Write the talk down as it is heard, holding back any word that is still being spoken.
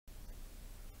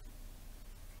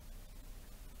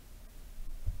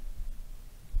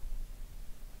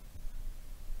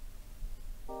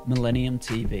Millennium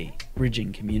TV,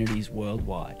 bridging communities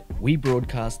worldwide. We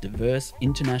broadcast diverse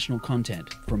international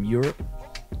content from Europe,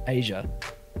 Asia,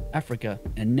 Africa,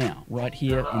 and now right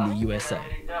here in the USA.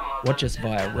 Watch us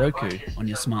via Roku on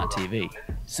your smart TV.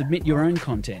 Submit your own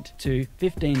content to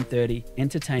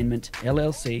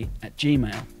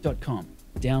 1530entertainmentllc@gmail.com.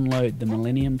 Download the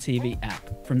Millennium TV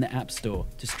app from the App Store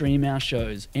to stream our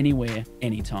shows anywhere,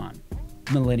 anytime.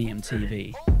 Millennium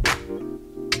TV.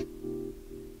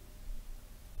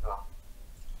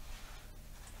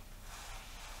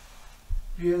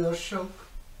 প্রিয় দর্শক,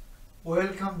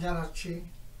 welcome জানাচ্ছি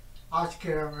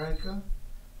আজকের America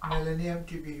millennium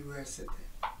TV ইউএসএতে।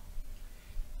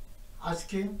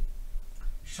 আজকে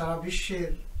সারা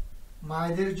বিশ্বের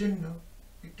মায়েদের জন্য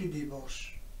একটি দিবস।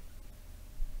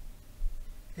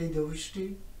 এই দিবসটি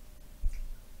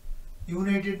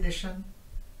ইউনাইটেড নেশন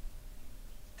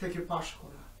থেকে পাশ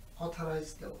করা, অথরাইজ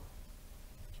দেওয়া।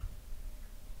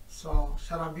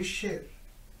 সারা বিশ্বের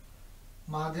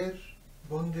মাদের,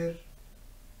 বোনদের,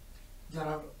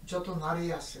 যারা যত নারী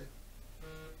আছে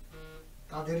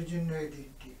তাদের জন্য এই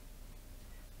দিনটি।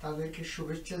 তাদেরকে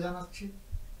শুভেচ্ছা জানাচ্ছি,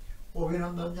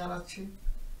 অভিনন্দন জানাচ্ছি।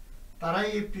 তারাই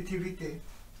এই পৃথিবীতে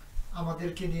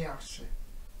আমাদেরকে নিয়ে আসছে।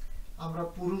 আমরা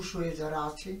পুরুষ হয়ে যারা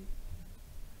আছি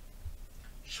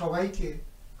সবাইকে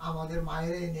আমাদের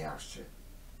মায়েরাই নিয়ে আসছে।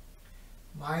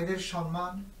 মায়েদের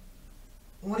সম্মান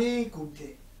অনেক ঊর্ধ্বে।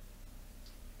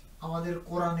 আমাদের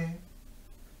কোরআনে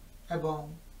এবং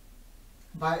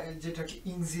যেটাকে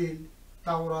ইনজিল,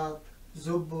 তাওরাত,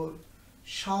 জব্বর,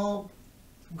 সব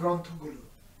গ্রন্থগুলো,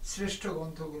 শ্রেষ্ঠ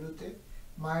গ্রন্থগুলোতে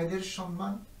মায়েদের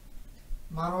সম্মান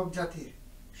মানব জাতির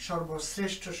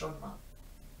সর্বশ্রেষ্ঠ সম্মান।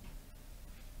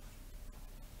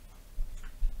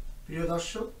 প্রিয়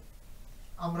দর্শক,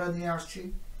 আমরা নিয়ে আসছি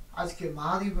আজকে মা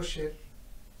দিবসের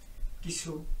কিছু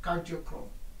কার্যক্রম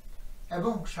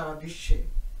এবং সারা বিশ্বে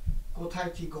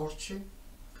কোথায় কি ঘটছে,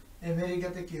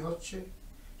 আমেরিকাতে কি হচ্ছে,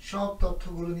 সব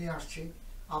তথ্যগুলো নিয়ে আসছি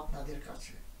আপনাদের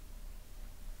কাছে।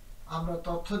 আমরা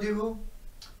তথ্য দেব,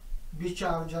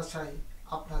 বিচার যাচাই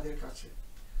আপনাদের কাছে,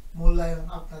 মূল্যায়ন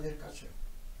আপনাদের কাছে।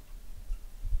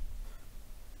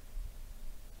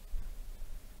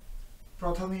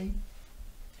 প্রথমেই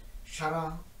সারা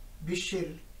বিশ্বের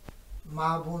মা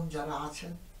বোন যারা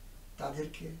আছেন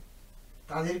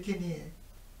তাদেরকে নিয়ে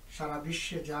সারা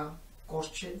বিশ্বে যা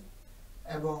করছে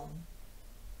এবং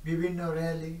বিভিন্ন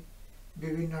র্যালি,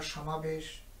 বিভিন্ন সমাবেশ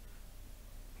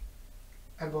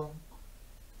এবং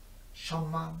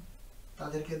সম্মান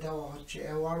তাদেরকে দেওয়া হচ্ছে,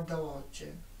 অ্যাওয়ার্ড দেওয়া হচ্ছে।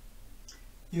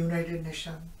 United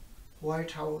nation, white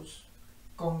house,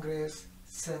 Congress,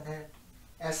 senate,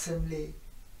 assembly,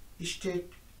 state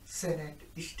senate,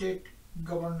 state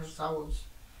governors house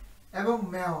এবং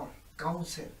মেয়র,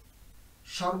 কাউন্সিল,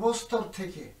 সর্বস্তর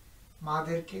থেকে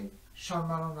মাদেরকে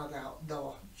সম্মাননা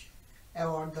দেওয়া হচ্ছে,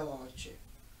 অ্যাওয়ার্ড দেওয়া হচ্ছে।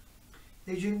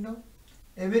 এই জন্য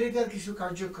আমেরিকার কিছু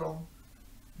কার্যক্রম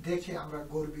দেখে আমরা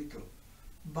গর্বিত।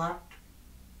 বাট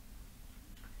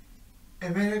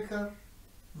আমেরিকার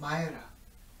মায়েরা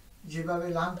যেভাবে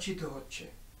লাঞ্ছিত হচ্ছে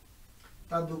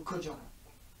তা দুঃখজনক।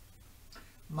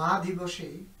 মা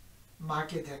দিবসেই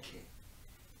মাকে দেখে,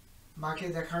 মাকে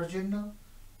দেখার জন্য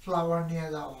ফ্লাওয়ার নিয়ে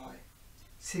যাওয়া হয়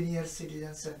সিনিয়র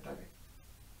সিটিজেন সেন্টারে।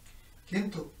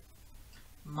 কিন্তু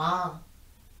মা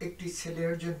একটি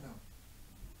ছেলের জন্য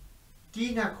কি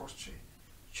না করছে,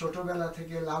 ছোটবেলা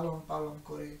থেকে লালন পালন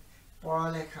করে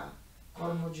পড়ালেখা,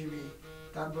 কর্মজীবী,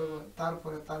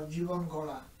 তারপরে তার জীবন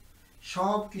গড়া,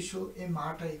 সব কিছু এই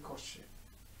মাটাই করছে।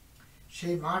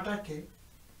 সেই মাটাকে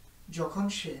যখন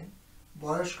সে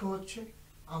বয়স্ক হচ্ছে,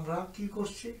 আমরা কি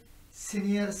করছি,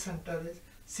 সিনিয়র সেন্টারে,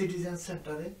 সিটিজেন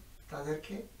সেন্টারে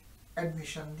তাদেরকে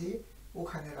অ্যাডমিশন দিয়ে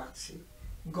ওখানে রাখছি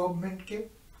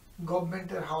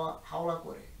গভর্নমেন্টের হাওড়া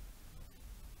করে।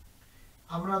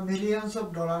 আমরা মিলিয়নস অফ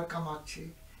ডলার কামাচ্ছি,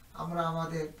 আমরা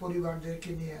আমাদের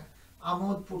পরিবারদেরকে নিয়ে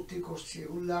আমোদ ফুর্তি করছি,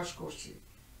 উল্লাস করছি,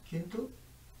 কিন্তু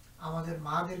আমাদের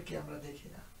মাদেরকে আমরা দেখি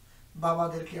না,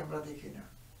 বাবাদেরকে আমরা দেখি না।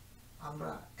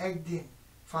 আমরা একদিন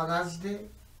ফাদার্স ডে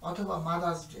অথবা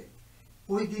মাদার্স ডে,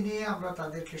 ওই দিনে আমরা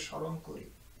তাদেরকে স্মরণ করি।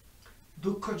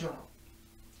 দুঃখজনক।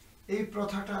 এই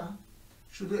প্রথাটা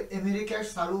শুধু আমেরিকায়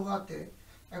চালু হওয়াতে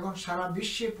এখন সারা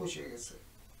বিশ্বে পৌঁছে গেছে।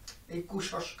 এই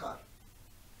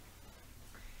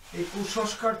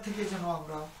কুসংস্কার থেকে যেন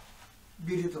আমরা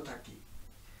বিরত থাকি।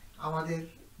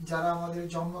 যারা আমাদের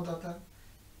জন্মদাতা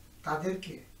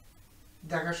তাদেরকে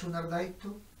দেখাশোনার দায়িত্ব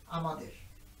আমাদের,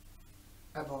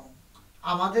 এবং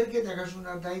আমাদেরকে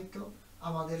দেখাশোনার দায়িত্ব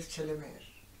আমাদের ছেলে মেয়ের।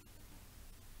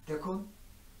 দেখুন,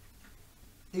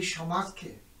 এই সমাজকে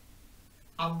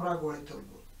আমরা গড়ে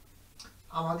তুলব,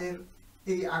 আমাদের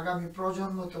এই আগামী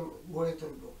প্রজন্ম গড়ে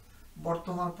তুলব,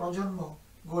 বর্তমান প্রজন্ম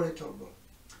গড়ে তুলব।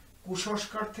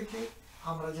 কুসংস্কার থেকে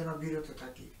আমরা যেন বিরত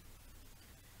থাকি।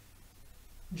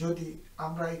 যদি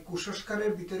আমরা এই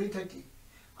কুসংস্কারের ভিতরেই থাকি,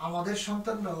 আমাদের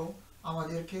সন্তানরাও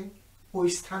আমাদেরকে ওই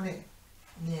স্থানে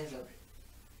নিয়ে যাবে।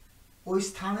 ওই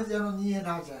স্থানে যেন নিয়ে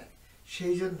না যায়,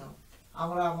 সেই জন্য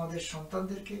আমরা আমাদের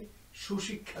সন্তানদেরকে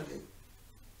সুশিক্ষা দেই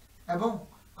এবং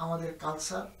আমাদের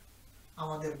কালচার,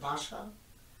 আমাদের ভাষা,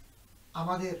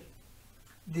 আমাদের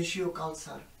দেশীয়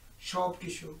কালচার সব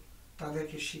কিছু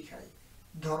তাদেরকে শিখাই,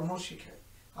 ধর্ম শিখাই,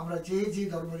 আমরা যে যে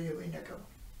ধর্মেরই হই না কেন।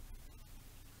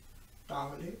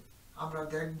 তাহলে আমরা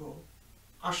দেখব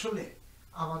আসলে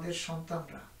আমাদের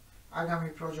সন্তানরা, আগামী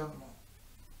প্রজন্ম,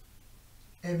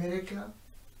 আমেরিকা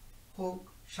হোক,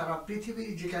 সারা পৃথিবী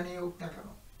যেখানে হোক না কেন,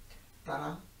 তারা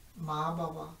মা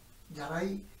বাবা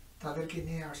যারাই তাদেরকে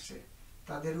নিয়ে আসছে,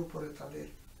 তাদের উপরে তাদের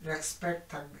রেসপেক্ট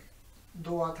থাকবে,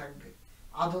 দোয়া থাকবে,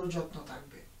 আদর যত্ন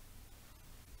থাকবে।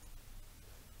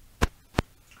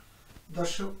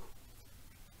 দর্শক,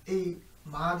 এই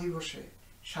মা দিবসে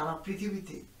সারা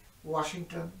পৃথিবীতে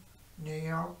ওয়াশিংটন, নিউ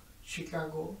ইয়র্ক,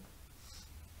 শিকাগো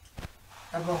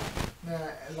এবং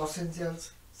Los Angeles,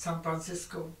 San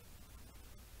Francisco,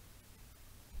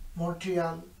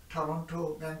 Montreal, Toronto,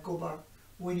 Vancouver,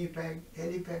 Winnipeg,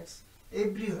 হেলিফ্যাক্স,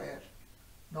 everywhere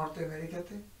north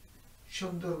আমেরিকাতে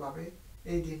সুন্দরভাবে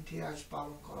এই দিনটি আজ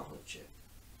পালন করা হচ্ছে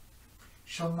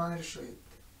সম্মানের সহিত।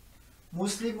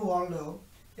 মুসলিম ওয়ার্ল্ডেও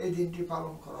এই দিনটি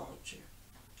পালন করা হচ্ছে।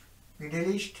 Middle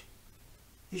east,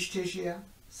 east Asia,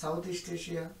 south east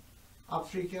Asia,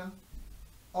 Africa,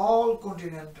 all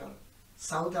continental,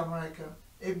 south America,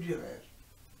 everywhere.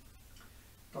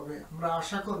 তবে আমরা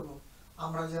আশা করব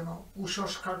আমরা যেন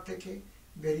কুসংস্কার থেকে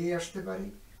বেরিয়ে আসতে পারি,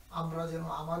 আমরা যেন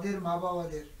আমাদের মা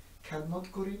বাবাদের খেদমত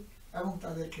করি এবং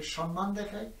তাদেরকে সম্মান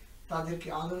দেখাই, তাদেরকে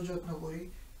আদর যত্ন করি,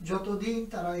 যতদিন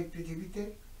তারা এই পৃথিবীতে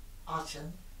আছেন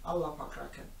আল্লাহ পাক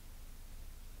রাখেন।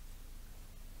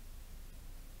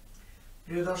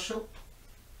 প্রিয় দর্শক,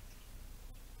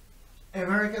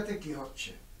 আমেরিকাতে কি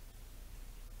হচ্ছে?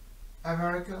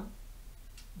 আমেরিকা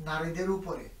নারীদের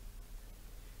উপরে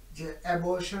যে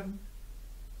অ্যাবর্শন,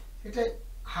 এটা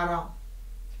হারাম,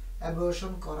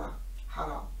 অ্যাবর্শন করা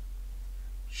হারাম,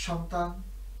 সন্তান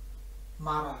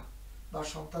মারা বা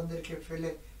সন্তানদেরকে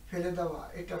ফেলে দেওয়া,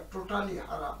 এটা টোটালি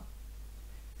হারাম।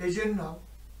 এই জন্য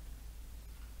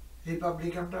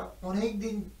রিপাবলিকানরা অনেক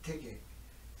দিন থেকে,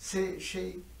 সেই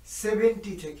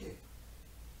 70 থেকে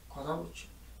কথা বলছে,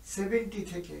 70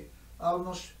 থেকে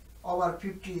অলমোস্ট ওভার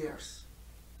 50 ইয়ার্স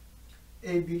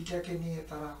এই বিলটাকে নিয়ে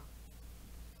তারা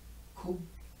খুব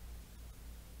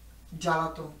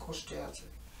জ্বালাতন কষ্টে আছে।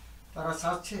 তারা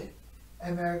চাচ্ছে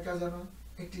আমেরিকা যেন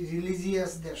একটি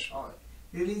রিলিজিয়াস দেশ হয়,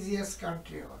 রিলিজিয়াস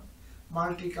কান্ট্রি হয়,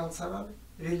 মাল্টিকালচারাল,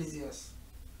 রিলিজিয়াস।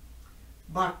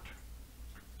 বাট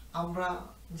আমরা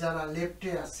যারা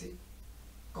লেফটে আছি,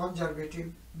 কনজারভেটিভ,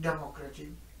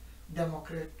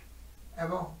 ডেমোক্রেট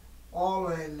এবং অল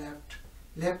ওয়ে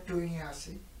লেফট উইংয়ে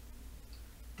আছি,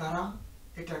 তারা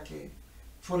এটাকে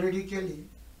পলিটিক্যালি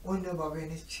অন্যভাবে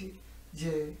নিচ্ছি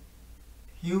যে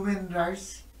হিউম্যান রাইটস,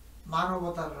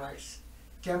 মানবতার রাইটস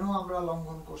কেন আমরা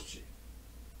লঙ্ঘন করছি।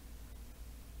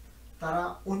 তারা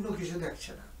অন্য কিছু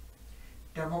দেখছে না।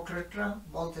 ডেমোক্রেটরা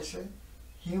বলতেছে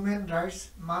হিউম্যান রাইটস,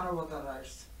 মানবতার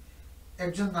রাইটস।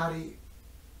 একজন নারী,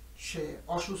 সে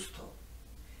অসুস্থ,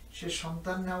 সে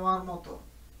সন্তান নেওয়ার মতো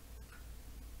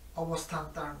অবস্থান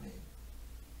তার নেই,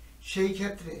 সেই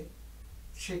ক্ষেত্রে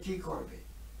সে কি করবে?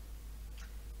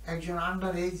 একজন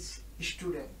under age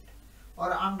student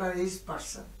or underage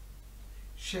person,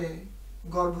 সে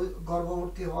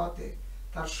গর্ভবতী হওয়াতে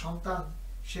তার সন্তান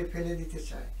সে ফেলে দিতে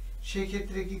চায়, সেই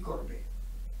ক্ষেত্রে কি করবে?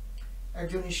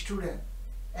 একজন স্টুডেন্ট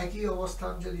একই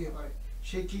অবস্থান যদি হয়,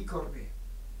 সে কি করবে?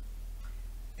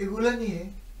 এগুলো নিয়ে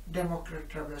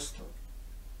ডেমোক্রেটরা ব্যস্ত।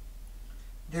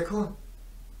 দেখুন,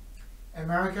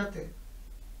 আমেরিকাতে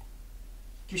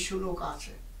কিছু লোক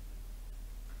আছে,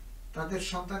 তাদের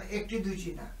সন্তান একটি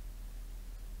দুইটি না,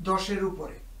 10-এর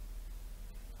উপরে।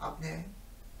 আপনি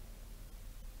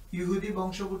ইহুদি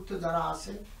বংশভুক্ত যারা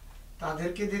আছে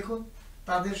তাদেরকে দেখুন,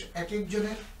 তাদের এক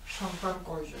একজনের সন্তান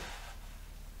কয়জন।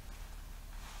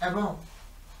 এবং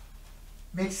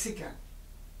মেক্সিকান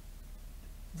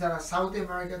যারা সাউথ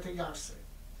আমেরিকা থেকে আসছে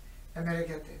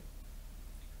আমেরিকাতে,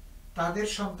 তাদের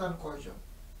সন্তান কয়জন,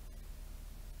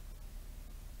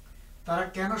 তারা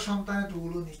কেন সন্তানের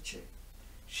এতগুলো নিচ্ছে,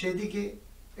 সেদিকে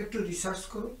একটু রিসার্চ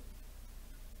করুন।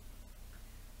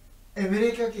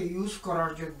 আমেরিকাকে ইউজ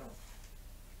করার জন্য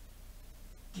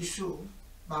কিছু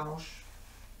মানুষ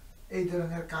এই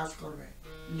ধরনের কাজ করবে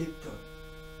লিপ্ত।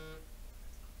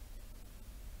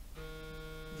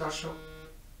 দর্শক,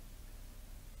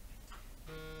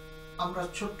 আমরা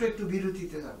ছোট্ট একটু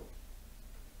বিরতিতে যাব।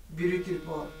 বিরতির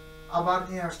পর আবার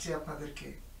নিয়ে আসছি আপনাদেরকে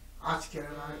আজকের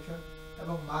আমেরিকা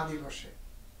এবং মা দিবসে।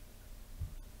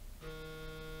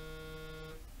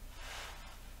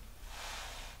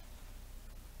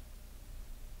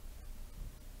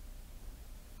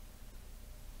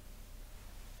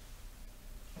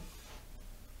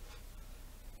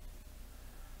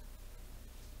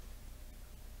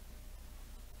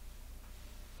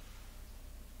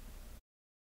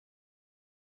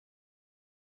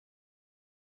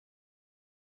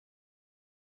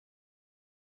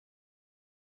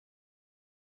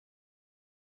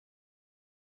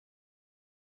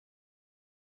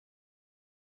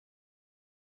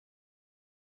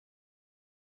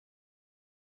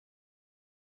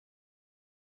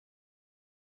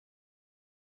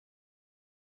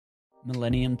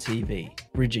 Millennium TV,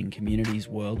 bridging communities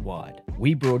worldwide. We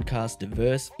broadcast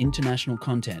diverse international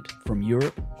content from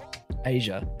Europe,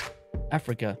 Asia,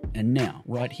 Africa, and now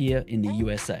right here in the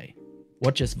USA.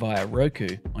 Watch us via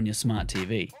Roku on your smart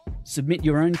TV. Submit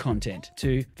your own content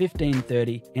to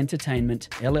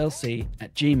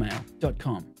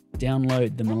 1530entertainmentllc@gmail.com. Download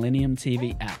the Millennium TV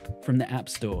app from the App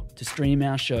Store to stream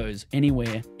our shows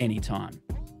anywhere, anytime.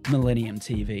 Millennium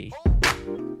TV.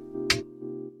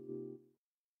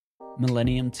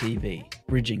 Millennium TV,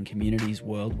 bridging communities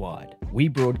worldwide. We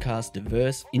broadcast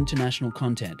diverse international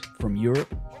content from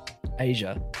Europe,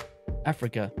 Asia,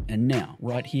 Africa, and now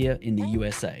right here in the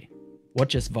USA.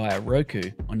 Watch us via Roku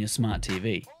on your smart TV.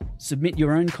 Submit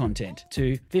your own content to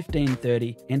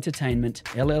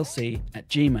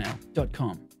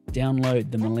 1530entertainmentllc@gmail.com. Download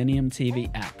the Millennium TV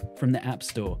app from the App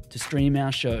Store to stream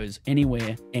our shows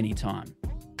anywhere, anytime.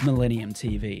 Millennium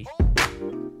TV.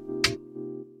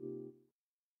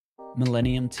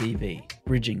 Millennium TV,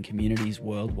 bridging communities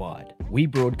worldwide. We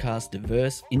broadcast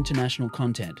diverse international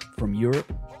content from Europe,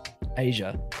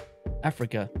 Asia,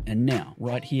 Africa, and now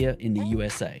right here in the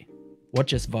USA.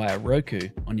 Watch us via Roku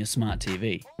on your smart TV.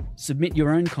 Submit your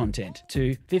own content to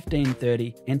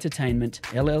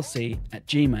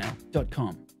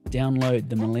 1530entertainmentllc@gmail.com. Download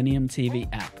the Millennium TV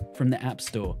app from the App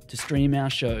Store to stream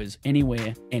our shows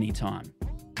anywhere, anytime.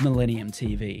 Millennium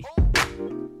TV.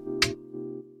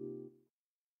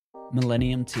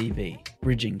 Millennium TV,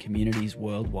 bridging communities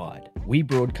worldwide. We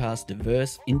broadcast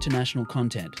diverse international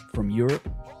content from Europe,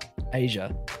 Asia,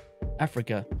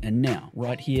 Africa, and now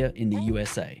right here in the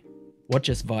USA. Watch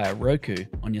us via Roku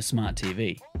on your smart TV.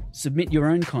 Submit your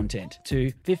own content to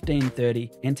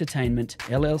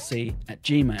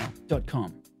 1530entertainmentllc@gmail.com.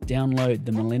 Download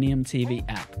the Millennium TV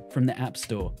app from the App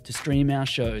Store to stream our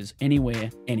shows anywhere,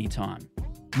 anytime.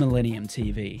 Millennium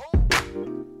TV.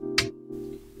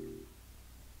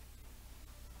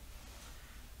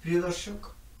 প্রিয় দর্শক,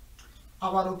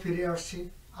 আবারও ফিরে আসছি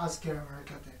আজকের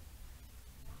আমেরিকাতে।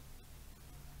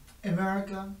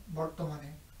 America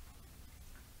বর্তমানে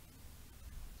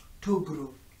two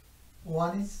group.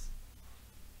 One is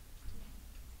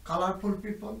colorful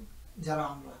people, যারা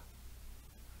আমরা,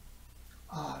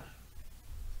 আর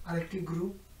আরেকটি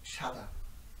গ্রুপ সাদা।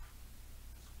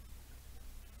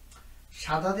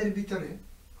 সাদাদের ভিতরে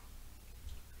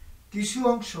কিছু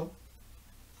অংশ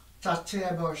চাচ্ছে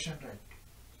অ্যাবর্শন রাইট,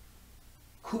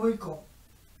 খুবই কম,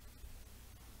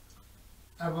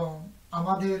 এবং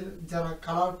আমাদের যারা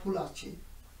কালারফুল আছে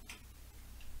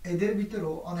এদের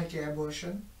ভিতরেও অনেকে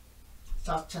অ্যাবর্শন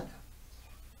চাচ্ছে না।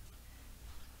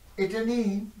 এটা নিয়ে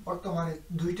বর্তমানে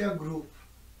দুইটা group,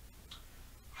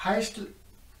 highest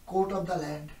court of the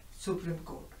land, supreme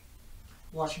court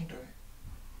ওয়াশিংটনে,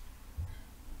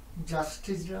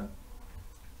 জাস্টিসরা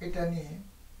এটা নিয়ে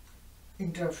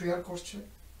ইন্টারফেয়ার করছে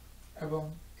এবং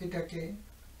এটাকে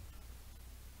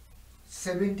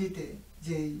 70-তে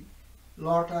যেই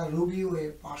লটা রুবি ওয়ে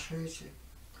পাস হয়েছে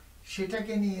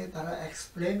সেটাকে নিয়ে তারা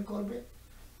এক্সপ্লেন করবে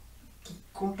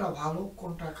কোনটা ভালো,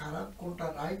 কোনটা খারাপ, কোনটা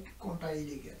রাইট, কোনটা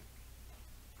ইলিগাল,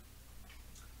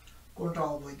 কোনটা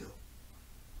অবৈধ।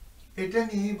 এটা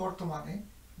নিয়ে বর্তমানে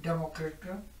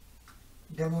ডেমোক্রেটরা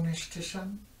demonstration,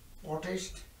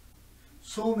 protest,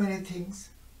 so many things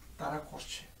তারা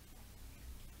করছে,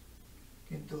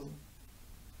 কিন্তু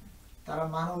তারা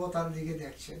মানবতার দিকে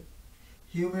দেখছে,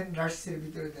 হিউম্যান রাইটসের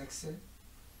ভিতরে দেখছে,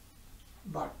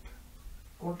 বাট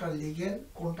কোনটা লিগেল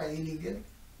কোনটা ইলিগেল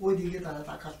ওই দিকে তারা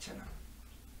তাকাচ্ছে না।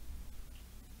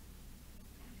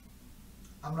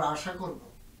 আমরা আশা করব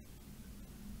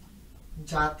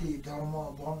জাতি, ধর্ম,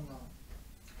 বর্ণ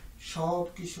সব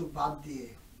কিছু বাদ দিয়ে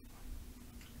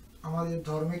আমাদের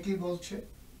ধর্মে কি বলছে,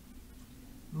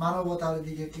 মানবতার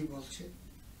দিকে কি বলছে,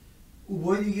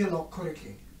 উভয় দিকে লক্ষ্য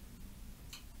রেখে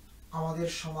আমাদের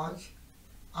সমাজ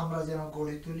আমরা যেন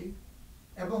গড়ে তুলি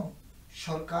এবং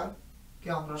সরকারকে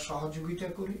আমরা সহযোগিতা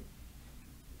করি,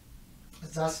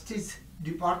 জাস্টিস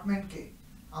ডিপার্টমেন্টকে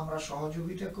আমরা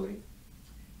সহযোগিতা করি,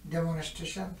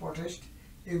 ডেমনস্ট্রেশন, প্রটেস্ট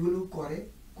এগুলো করে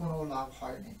কোনো লাভ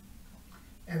হয়নি।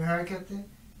 আমেরিকাতে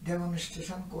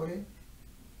ডেমনস্ট্রেশন করে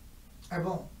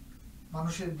এবং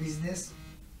মানুষের বিজনেস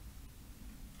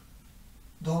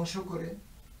ধ্বংস করে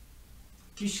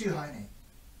কিছুই হয়নি।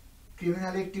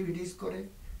 ক্রিমিনাল অ্যাক্টিভিটিস করে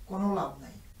কোনো লাভ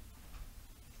নাই।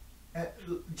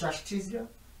 জাস্টিসরা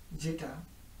যেটা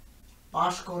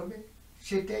পাস করবে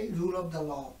সেটাই রুল অফ দ্য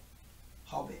ল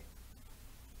হবে।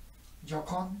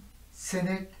 যখন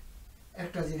সেনেট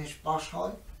একটা জিনিস পাস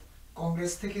হয়,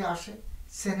 কংগ্রেস থেকে আসে,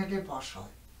 সেনেটে পাস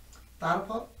হয়,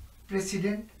 তারপর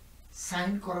প্রেসিডেন্ট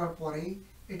সাইন করার পরেই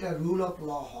এটা রুল অফ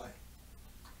ল হয়।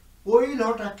 ওই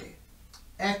লটাকে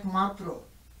একমাত্র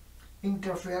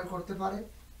ইন্টারফেয়ার করতে পারে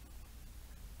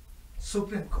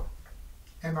সুপ্রিম কোর্ট,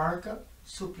 আমেরিকার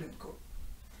সুপ্রিম কোর্ট।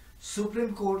 সুপ্রিম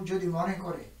কোর্ট যদি মনে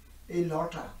করে এই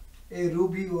লটা, এই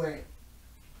রুবি ওয়েড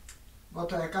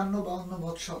গত 51-52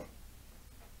 বছর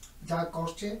যা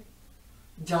করছে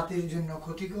জাতির জন্য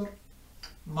ক্ষতিকর,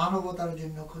 মানবতার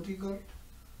জন্য ক্ষতিকর,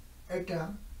 এটা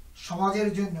সমাজের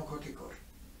জন্য ক্ষতিকর,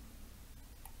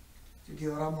 যদি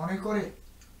ওরা মনে করে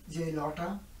যে এই লটা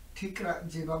ঠিক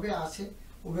যেভাবে আছে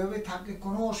ওভাবে থাকলে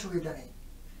কোনো অসুবিধা নেই,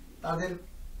 তাদের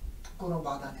কোনো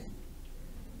বাধা নেই।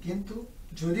 কিন্তু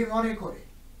যদি মনে করে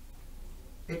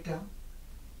এটা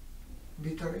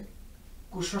ভিতরে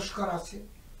কুসংস্কার আছে,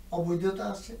 অবৈধতা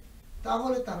আছে,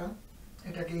 তাহলে তারা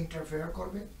এটাকে ইন্টারফেয়ার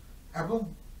করবে এবং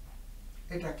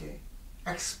এটাকে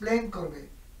এক্সপ্লেন করবে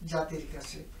জাতির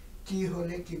কাছে কি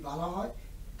হলে কি ভালো হয়।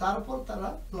 তারপর তারা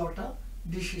লটা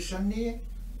ডিসিশন নিয়ে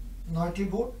 9টি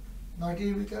ভোট,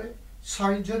 9টির ভিতরে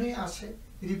 6 জনই আছে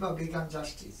রিপাবলিকান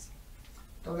জাস্টিস।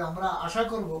 তবে আমরা আশা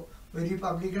করব ওই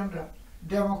রিপাবলিকানরা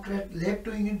ডেমোক্রেট লেফট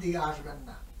উইং এর দিকে আসবেন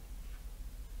না।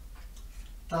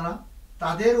 তারা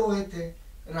তাদের ওয়েতে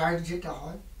রাইট যেটা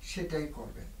হয় সেটাই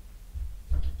করবেন।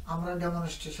 আমরা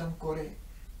ডেমনস্ট্রেশন করে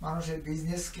মানুষের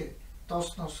বিজনেসকে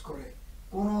তছনছ করে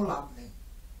কোনো লাভ নেই।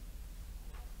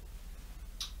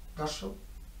 দর্শক,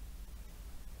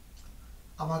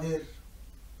 আমাদের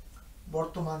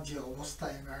বর্তমান যে অবস্থা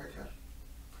আমেরিকার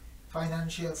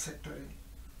ফাইন্যান্সিয়াল সেক্টরে,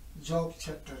 জব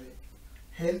সেক্টরে,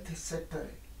 হেলথ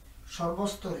সেক্টরে,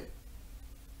 সর্বস্তরে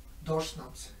ধস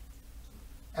নামছে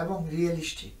এবং রিয়েল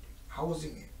এস্টেট,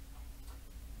 হাউজিংয়ে,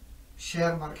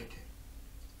 শেয়ার মার্কেটে।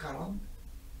 কারণ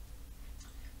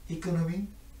ইকোনমি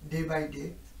ডে বাই ডে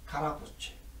খারাপ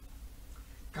হচ্ছে।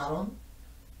 কারণ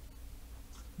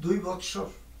 2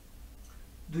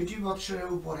 বছরের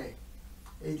উপরে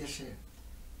এই দেশে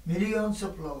মিলিয়নস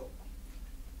অফ লোক,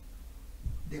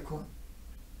 দেখুন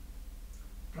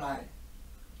প্রায়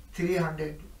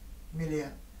 350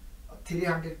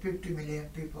 মিলিয়ন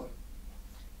পিপল,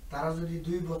 তারা যদি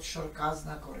 2 বছর কাজ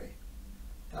না করে,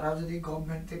 তারা যদি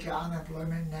গভর্নমেন্ট থেকে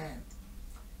আনএমপ্লয়মেন্ট নেন,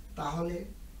 তাহলে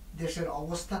দেশের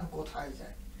অবস্থান কোথায়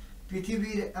যায়?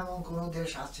 পৃথিবীর এমন কোনো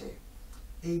দেশ আছে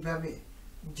এইভাবে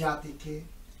জাতিকে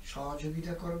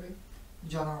সহযোগিতা করবে,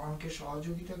 জনগণকে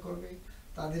সহযোগিতা করবে,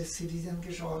 তাদের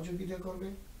সিটিজেনকে সহযোগিতা করবে?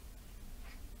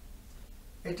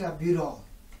 এটা বিরল।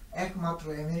 একমাত্র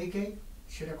আমেরিকাই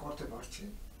সেটা করতে পারছে,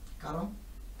 কারণ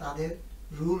তাদের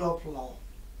রুল অফ ল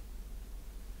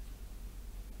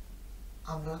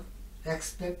আমরা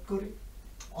রেসপেক্ট করি,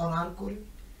 অনার করি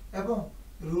এবং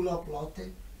রুল অফ লতে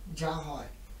যা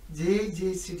হয়, যে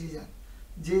সিটিজেন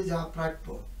যে যা প্রাপ্য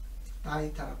তাই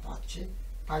তারা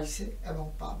পাইছে এবং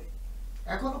পাবে,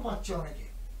 এখনো পাচ্ছে অনেকে।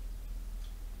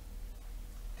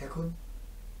 দেখুন,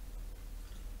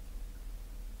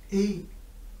 এই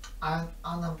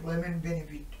আনএমপ্লয়মেন্ট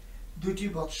বেনিফিট 2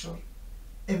 বছর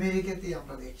আমেরিকাতেই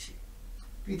আমরা দেখছি,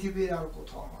 পৃথিবীর আর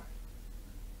কোথাও নয়।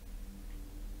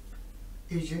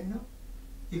 এই জন্য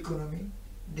ইকোনমি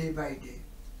ডে বাই ডে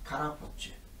খারাপ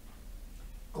হচ্ছে।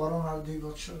 করোনার 2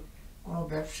 বছর কোনো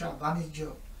ব্যবসা বাণিজ্য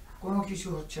কোনো কিছু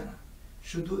হচ্ছে না,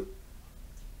 শুধু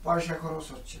পয়সা খরচ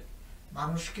হচ্ছে।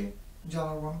 মানুষকে,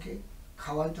 জনগণকে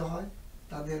খাওয়াইতে হয়,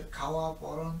 তাদের খাওয়া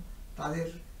পরন, তাদের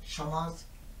সমাজ,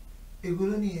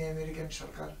 এগুলো নিয়ে আমেরিকান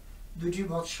সরকার 2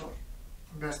 বছর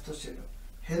ব্যস্ত ছিল।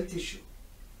 হেলথ ইস্যু,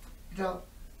 এটা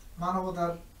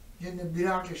মানবতার জন্য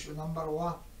বিরাট issue. Number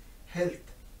 1 health.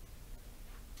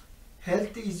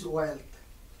 Health is wealth.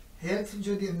 Health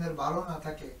যদি আপনার ভালো না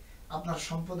থাকে, আপনার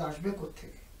সম্পদ আসবে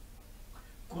কোত্থেকে?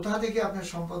 কোথা থেকে আপনি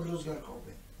সম্পদ রোজগার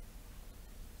করবেন?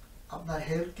 আপনার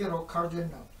হেলথকে রক্ষার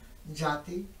জন্য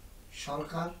জাতি,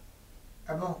 সরকার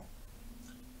এবং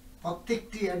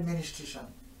প্রত্যেকটি administration,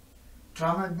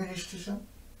 Trump administration,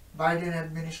 Biden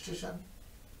administration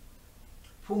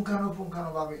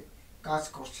পুঙ্খানুপুঙ্খানুভাবে কাজ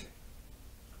করছে।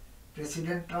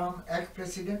 প্রেসিডেন্ট ট্রাম্প এক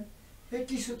প্রেসিডেন্ট,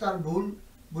 কিছু তার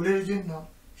ভুলের জন্য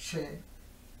সে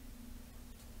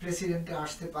প্রেসিডেন্টে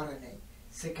আসতে পারে নাই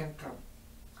সেকেন্ড টার্ম।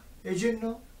 এই জন্য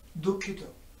দুঃখিত,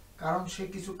 কারণ সে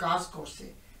কিছু কাজ করছে,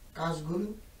 কাজগুলো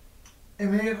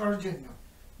আমেরিকার জন্য,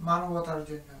 মানবতার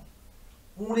জন্য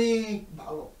অনেক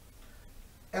ভালো।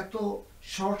 এত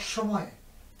শর্ট সময়ে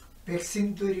ভ্যাকসিন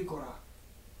তৈরি করা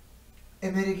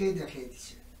আমেরিকাই দেখিয়ে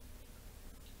দিচ্ছে,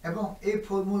 এবং এই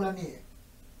ফর্মুলা নিয়ে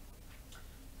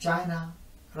চায়না,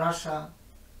 রাশিয়া,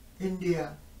 ইন্ডিয়া,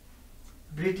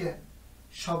 ব্রিটেন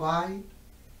সবাই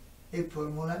এই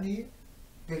ফর্মুলা নিয়ে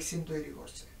ভ্যাকসিন তৈরি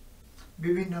করছে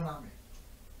বিভিন্ন নামে।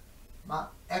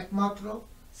 একমাত্র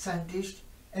সায়েন্টিস্ট,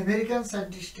 আমেরিকান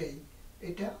সায়েন্টিস্টই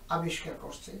এটা আবিষ্কার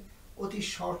করছে অতি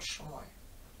শর্ট সময়।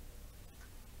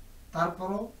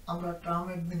 তারপরও আমরা ট্রাম্প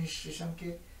অ্যাডমিনিস্ট্রেশনকে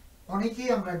অনেকেই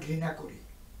আমরা ঘৃণা করি,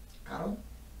 কারণ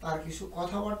তার কিছু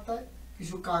কথাবার্তায়,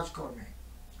 কিছু কাজকর্মে,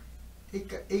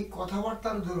 এই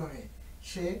কথাবার্তার ধরনে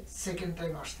সে সেকেন্ড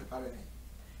টাইম আসতে পারেনি।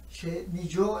 সে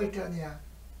নিজেও এটা নিয়ে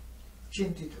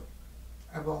চিন্তিত,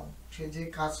 এবং সে যে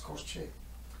কাজ করছে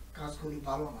কাজগুলি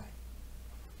ভালো নয়।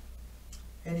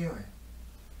 এনিওয়ে,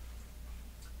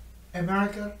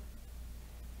 আমেরিকার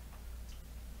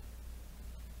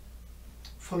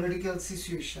political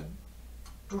situation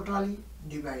totally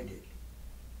divided.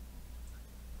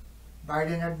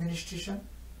 Biden administration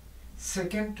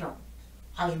second term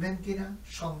আসবেন কিনা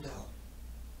সন্দেহ,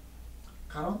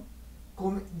 কারণ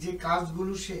যে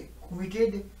কাজগুলো সে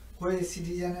কমিটেড হয়ে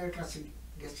সিটিজেনের কাছে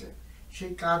গেছে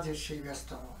সেই কাজে সেই ব্যস্ত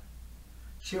নয়,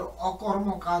 সে অকর্ম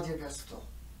কাজে ব্যস্ত।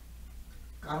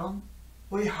 কারণ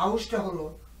ওই হাউসটা হলো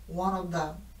one of the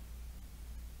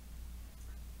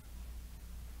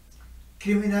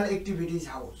criminal activities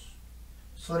house,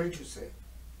 sorry to say,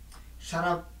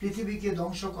 সারা পৃথিবীকে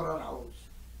ধ্বংস করার হাউস,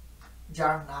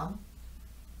 যার নাম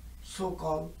সো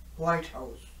কল হোয়াইট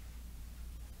হাউস।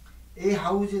 এই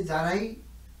হাউসে যারাই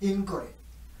ইন করে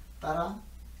তারা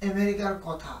আমেরিকার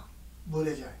কথা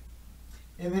ভুলে যায়,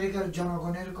 আমেরিকার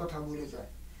জনগণের কথা ভুলে যায়,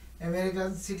 আমেরিকান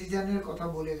সিটিজেনের কথা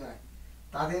ভুলে যায়,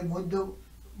 তাদের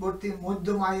মধ্যবর্তী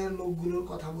মধ্যম আয়ের লোকগুলোর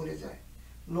কথা ভুলে যায়,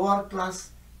 লোয়ার ক্লাস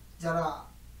যারা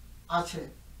আছে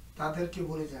তাদেরকে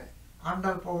ভুলে যায়,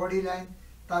 আন্ডার পভার্টি লাইন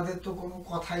তাদের তো কোনো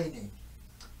কথাই নেই,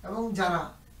 এবং যারা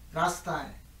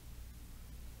রাস্তায়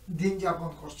দিন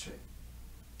যাপন করছে,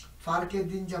 পার্কে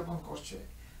দিন যাপন করছে,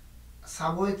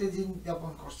 সাবওয়েতে দিন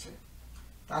যাপন করছে,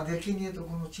 তাদেরকে নিয়ে তো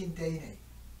কোনো চিন্তাই নেই।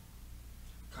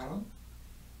 কারণ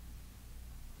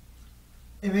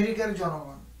আমেরিকার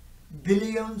জনগণ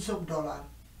billions of dollar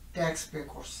tax pay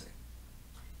করছে।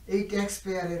 এই ট্যাক্স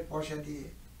পেয়ারের পয়সা দিয়ে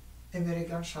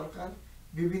আমেরিকান সরকার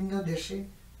বিভিন্ন দেশে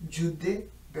যুদ্ধে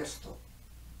ব্যস্ত।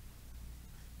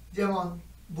 যেমন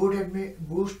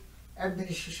বুশ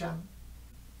অ্যাডমিনিস্ট্রেশন,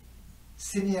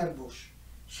 সিনিয়র বুশ,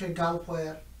 সে গালফ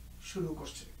ওয়ার শুরু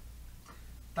করছে।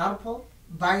 তারপর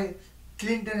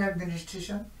ক্লিন্টন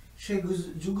অ্যাডমিনিস্ট্রেশন সে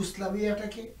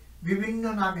যুগোস্লাভিয়াটাকে বিভিন্ন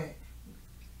নামে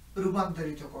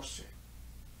রূপান্তরিত করছে।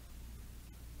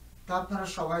 তা আপনারা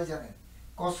সবাই জানেন,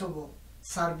 Kosovo,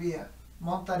 Serbia,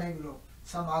 মন্টানেগ্রো,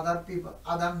 some other people,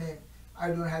 other name, I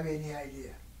don't have any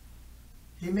idea.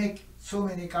 He make so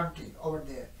many country over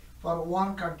there for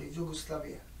one country,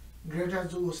 Yugoslavia, Greater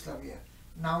Yugoslavia.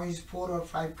 Now is 4 or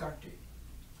 5 country,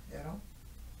 you know.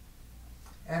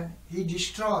 And he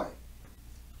destroy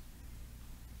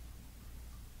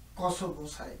Kosovo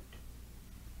side.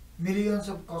 Millions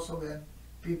of Kosovan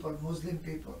people, Muslim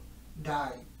people,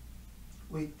 die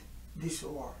with this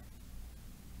war.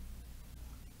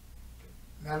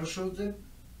 Milosevic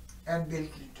and Bill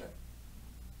Clinton.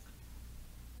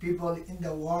 People in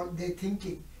the world, they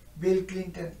thinking Bill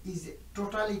Clinton is a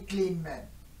totally clean man.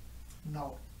 No,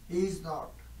 he is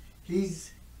not. He is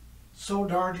so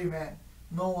dirty man,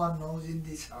 no one knows in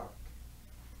this earth.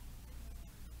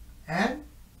 And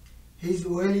his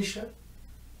well-wisher,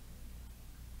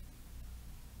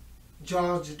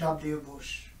 George W.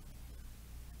 Bush,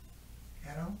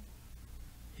 you know,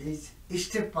 his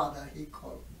stepfather he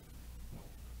called.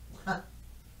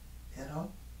 You know,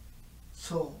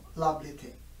 so lovely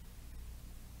thing.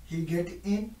 He get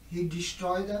in, he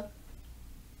destroy the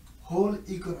whole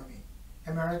economy,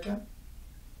 American,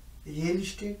 real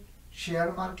estate,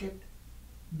 share market,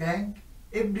 bank,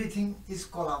 everything is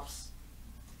collapse.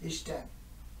 His time.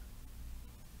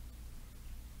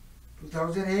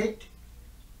 2008,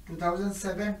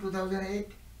 2007, 2008,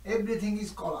 everything is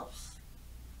collapse.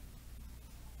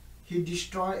 He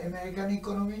destroy American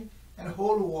economy and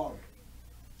whole world.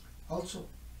 Also,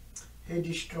 he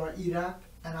destroy Iraq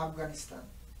and Afghanistan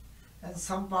and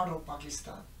some part of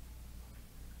Pakistan.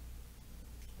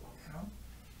 You know.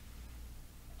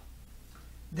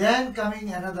 Then coming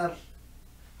another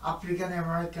African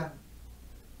American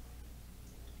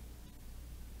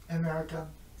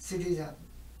citizen,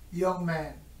 young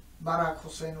man, Barack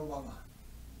Hussein Obama.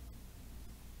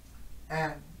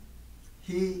 And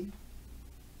he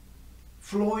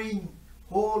flowing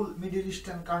whole Middle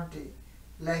Eastern country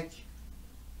like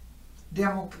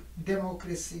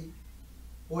democracy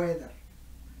weather.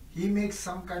 He makes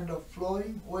some kind of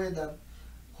flowing weather.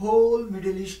 Whole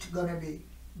Middle East gonna be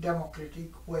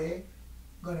democratic way,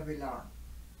 gonna be learned.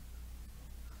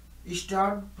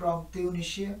 Start from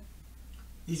Tunisia,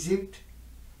 Egypt,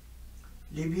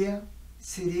 Libya,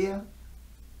 Syria,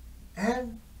 and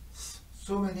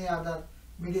so many other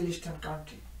Middle Eastern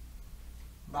countries.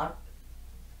 But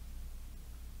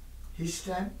his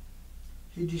time,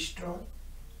 he destroyed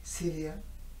Syria,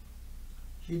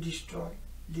 he destroyed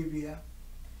Libya,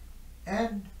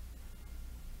 and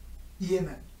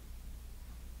Yemen.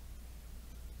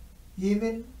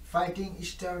 Yemen fighting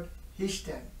started his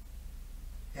time.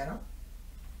 You know,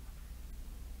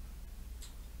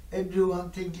 everyone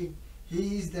thinking he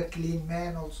is the clean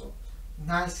man also,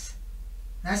 nice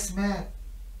man.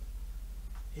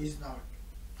 He is not.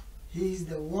 He is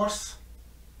the worst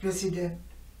president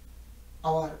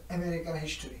our American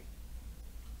history,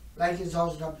 like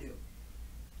George W.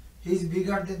 He is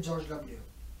bigger than George W.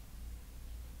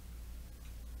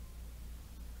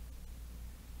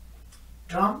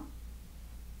 Trump,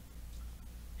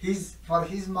 for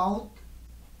his mouth,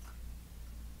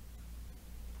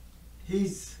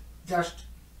 he's just,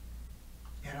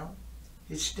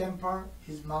 his temper,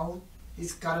 his mouth,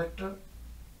 his character,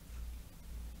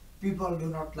 people do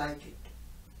not like it.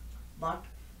 But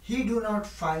he do not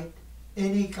fight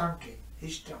any country,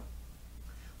 his term.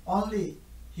 Only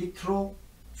he throw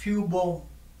few bomb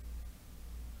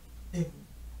in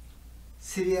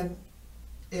Syrian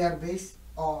air base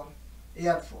or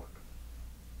airport.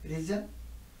 Reason?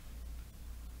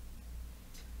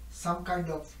 Some kind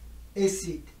of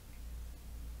acid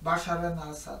Bashar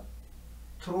al-Assad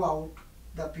threw out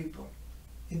the people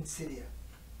in Syria.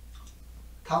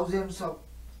 Thousands of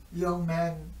young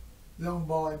men, young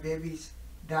boy, babies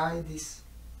die this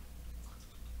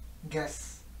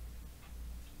gas.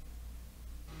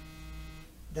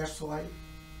 That's why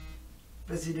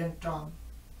President Trump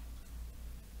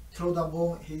threw the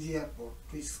bomb his airport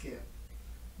to scare.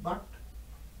 But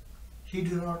he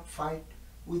do not fight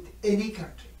with any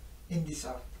country in this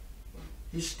earth.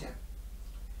 His time.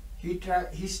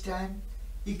 His time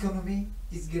economy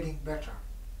is getting better.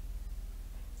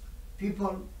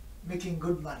 People making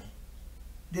good money.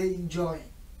 They enjoy.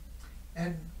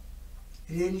 And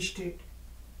real estate,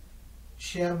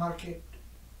 share market,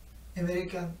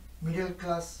 American middle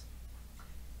class,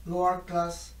 lower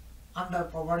class, under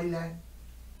poverty line,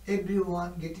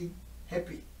 everyone getting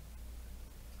happy.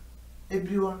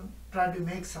 Everyone trying to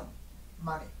make some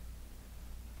money.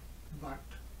 But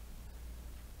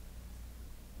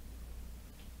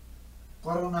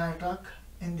Corona attack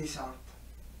in this earth,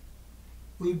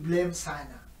 we blame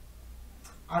China.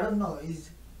 I don't know, is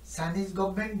Chinese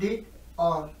government did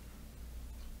or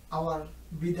our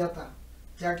Vidata,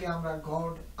 যাকে আমরা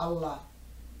God, Allah,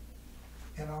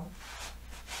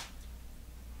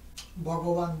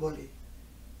 ভগবান বলি,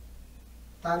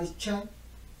 তার ইচ্ছায়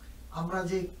আমরা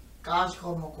যে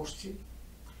কাজকর্ম করছি,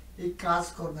 এই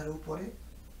কাজকর্মের উপরে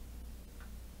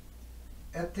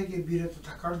এর থেকে বিরত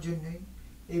থাকার জন্যই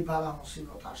এই বালা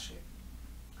মুসিবত আসে।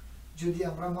 যদি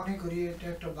আমরা মনে করি এটা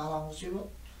একটা বালা মুসিবত,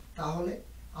 তাহলে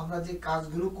আমরা যে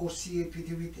কাজগুলো করছি এই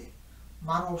পৃথিবীতে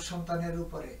মানব সন্তানের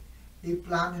উপরে, এই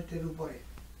প্ল্যানেটের উপরে,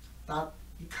 তার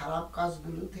এই খারাপ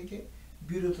কাজগুলো থেকে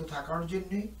বিরত থাকার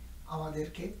জন্যই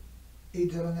আমাদেরকে এই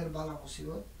ধরনের বালা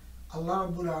মুসিবত আল্লাহ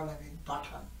রাব্বুল আলামিন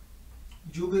পাঠান।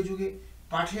 যুগে যুগে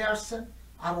পাঠিয়ে আসছেন,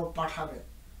 আরো পাঠাবেন,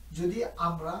 যদি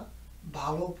আমরা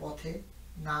ভালো পথে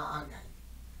না আগাই।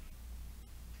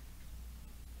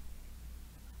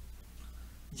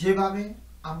 যেভাবে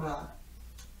আমরা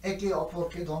একে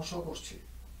অপরকে ধ্বংস করছি,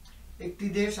 একটি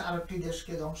দেশ আরেকটি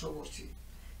দেশকে ধ্বংস করছি,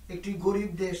 একটি গরিব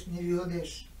দেশ, নিরীহ দেশ,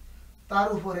 তার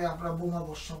উপরে আমরা বোমা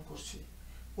বর্ষণ করছি,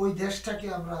 ওই দেশটাকে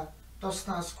আমরা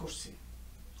তছনছ করছি।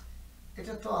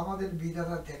 এটা তো আমাদের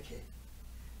বিধাতা দেখে।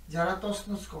 যারা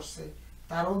তছনছ করছে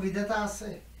তারও বিধাতা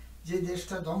আছে, যে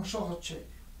দেশটা ধ্বংস হচ্ছে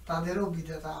তাদেরও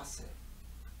বিধাতা আছে।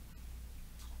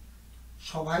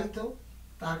 সবাই তো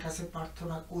তার কাছে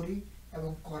প্রার্থনা করি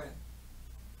এবং করেন।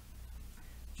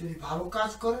 যদি ভালো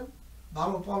কাজ করেন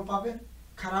ভালো ফল পাবেন,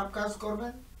 খারাপ কাজ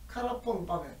করবেন খারাপ ফল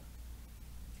পাবেন।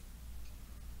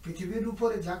 পৃথিবীর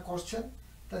উপরে যা করছেন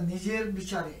তা নিজের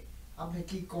বিচারে আপনি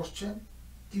কি করছেন,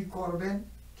 কি করবেন,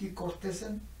 কি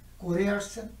করতেছেন, করে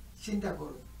আসছেন, চিন্তা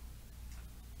করুন।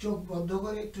 চোখ বন্ধ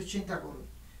করে একটু চিন্তা করুন,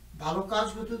 ভালো কাজ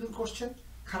কতদূর করছেন,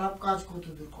 খারাপ কাজ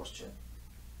কতদূর করছেন।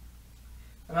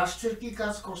 রাষ্ট্রের কি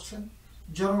কাজ করছেন,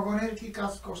 জনগণের কি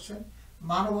কাজ করছেন,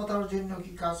 মানবতার জন্য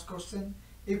কি কাজ করছেন,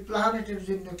 এই প্ল্যানেটের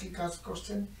জন্য কি কাজ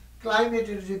করছেন,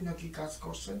 ক্লাইমেটের জন্য কি কাজ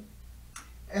করছেন,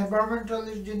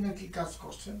 এনভায়রনমেন্টালের জন্য কি কাজ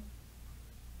করছেন।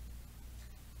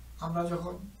 আমরা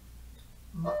যখন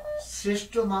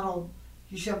শ্রেষ্ঠ মানব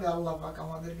হিসাবে আল্লাহ পাক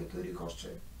আমাদেরকে তৈরি করছে,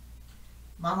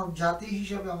 মানব জাতি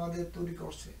হিসাবে আমাদের তৈরি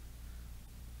করছে,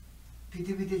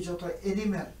 পৃথিবীতে যত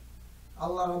এনিম্যাল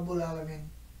আল্লাহ রাব্বুল আলামিন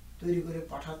তৈরি করে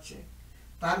পাঠাচ্ছে,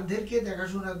 তাদেরকে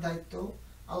দেখাশোনার দায়িত্ব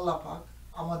আল্লাহ পাক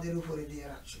আমাদের উপরে দিয়ে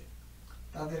রাখছে।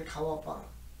 তাদের খাওয়া পড়া,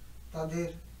 তাদের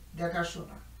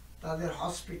দেখাশোনা, তাদের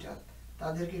হসপিটাল,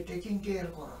 তাদেরকে টেকিং কেয়ার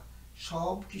করা,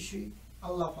 সব কিছুই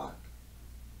আল্লাহ পাক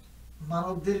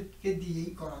মানবদেরকে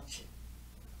দিয়েই করাচ্ছে।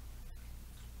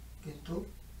 কিন্তু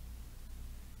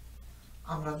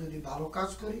আমরা যদি ভালো কাজ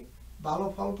করি ভালো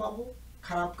ফল পাবো,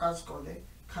 খারাপ কাজ করলে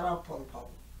খারাপ ফল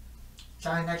পাবো।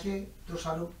 চায়নাকে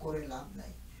দোষারোপ করে লাভ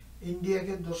নাই,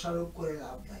 ইন্ডিয়াকে দোষারোপ করে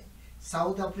লাভ নাই,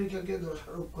 সাউথ আফ্রিকাকে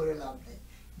দোষারোপ করে লাভ নেই।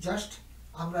 জাস্ট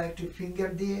আমরা একটি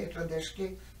ফিঙ্গার দিয়ে একটা দেশকে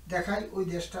দেখাই, ওই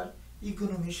দেশটার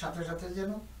ইকোনমির সাথে সাথে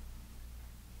যেন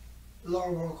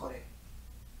লড়বড় করে,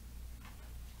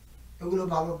 এগুলো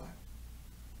ভালো নয়।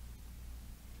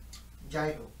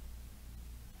 যাই হোক,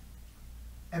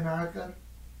 আমেরিকার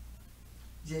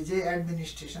যে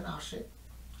অ্যাডমিনিস্ট্রেশন আসে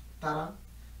তারা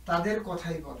তাদের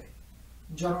কথাই বলে,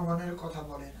 জনগণের কথা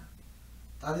বলে না।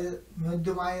 তাদের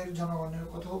মধ্যম আয়ের জনগণের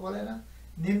কথাও বলে না,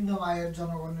 নিম্ন আয়ের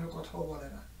জনগণের কথাও বলে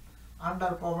না।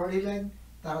 আন্ডার পভার্টি লাইন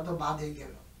তারা তো বাদে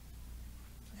গেল।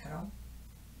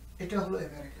 এটা হলো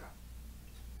আমেরিকা।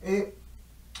 এই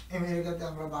আমেরিকাতে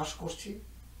আমরা বাস করছি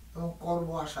এবং করব,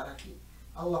 আশা রাখি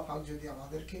আল্লাহ পাক যদি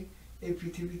আমাদেরকে এই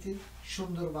পৃথিবীতে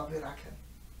সুন্দরভাবে রাখেন।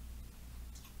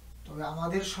 তবে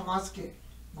আমাদের সমাজকে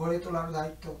গড়ে তোলার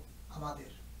দায়িত্ব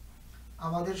আমাদের,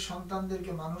 আমাদের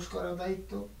সন্তানদেরকে মানুষ করার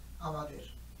দায়িত্ব আমাদের।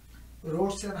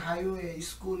 Rhodes and highway,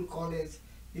 school, college,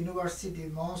 university,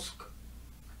 মস্ক,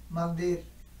 মন্দির,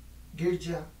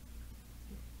 গির্জা,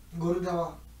 গুরুদ্বারা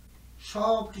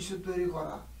সব কিছু তৈরি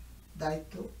করা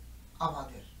দায়িত্ব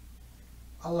আমাদের।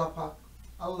 আল্লাহ পাক,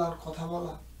 আল্লাহর কথা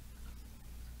বলা,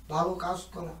 ভালো কাজ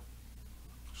করা,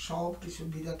 সব কিছু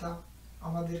বিধাতা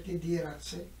আমাদেরকে দিয়ে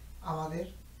রাখছে আমাদের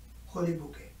হোলি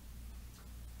বুকে।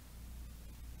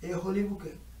 এই হোলি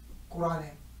বুকে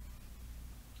কোরআনে,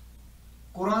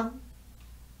 কোরআন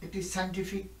একটি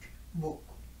সায়েন্টিফিক বুক।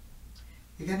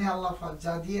 এখানে আল্লাহ পাক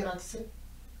যা দিয়ে রাখছে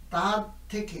তার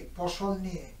থেকে ফসল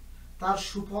নিয়ে, তার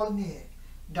সুফল নিয়ে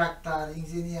ডাক্তার,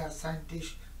 ইঞ্জিনিয়ার,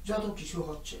 সায়েন্টিস্ট যত কিছু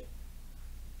হচ্ছে,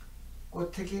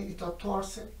 কোত্থেকে এই তথ্য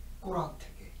আসছে? কোরআন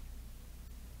থেকে।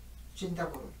 চিন্তা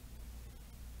করুন,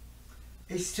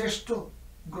 এই শ্রেষ্ঠ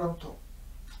গ্রন্থ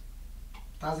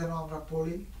তা যেন আমরা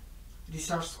পড়ি,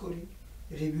 রিসার্চ করি,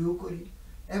 রিভিউ করি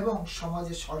এবং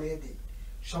সমাজে ছড়িয়ে দিই,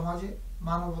 সমাজে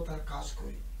মানবতার কাজ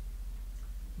করি,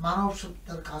 মানব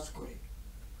সত্তার কাজ করি।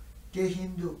 কে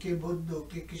হিন্দু, কে বৌদ্ধ,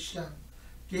 কে খ্রিস্টান,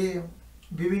 কে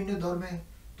বিভিন্ন ধর্মে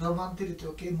ধর্মান্তরিত,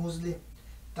 কে মুসলিম,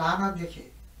 তা না দেখে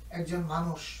একজন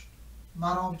মানুষ,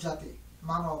 মানব জাতি,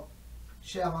 মানব,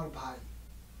 সে আমার ভাই,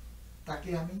 তাকে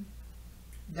আমি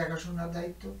দেখাশোনার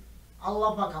দায়িত্ব আল্লাহ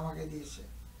পাক আমাকে দিয়েছে।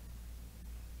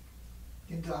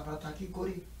 কিন্তু আমরা তা কি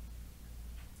করি?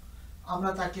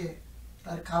 আমরা তাকে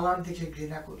তার কালার দেখে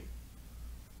ঘৃণা করি,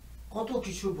 কত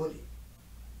কিছু বলি।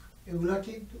 এগুলা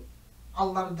কিন্তু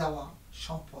আল্লাহর দেওয়া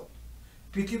সম্পদ।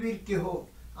 পৃথিবীর কেহ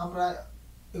আমরা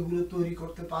এগুলো তৈরি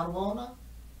করতে পারবো না,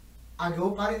 আগেও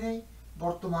পারি নাই,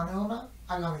 বর্তমানেও না,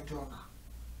 আগামীতেও না।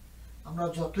 আমরা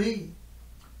যতই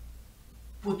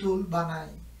পুতুল বানাই,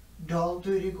 ঢল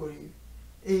তৈরি করি,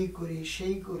 এই করি,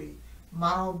 সেই করি,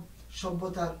 মানব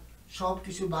সভ্যতার সব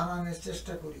কিছু বানানোর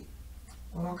চেষ্টা করি,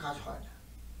 কোনো কাজ হয় না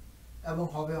এবং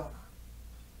হবেও না।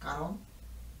 কারণ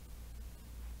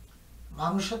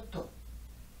মানুষত্ব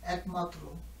একমাত্র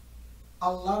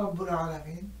আল্লাহ রাব্বুল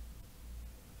আলামিন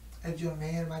একজন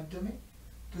মেয়ের মাধ্যমে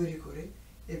তৈরি করে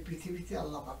এই পৃথিবীতে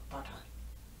আল্লাহ পাক পাঠায়।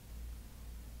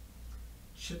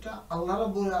 সেটা আল্লাহ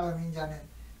রাব্বুল আলামিন জানেন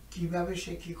কিভাবে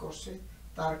সে কি করছে,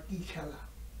 তার কি খেলা,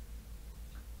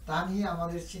 তা নিয়ে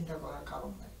আমাদের চিন্তা করার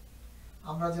কারণ নাই।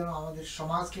 আমরা যেন আমাদের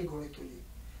সমাজকে গড়ে তুলি,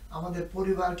 আমাদের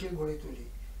পরিবারকে গড়ে তুলি,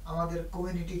 আমাদের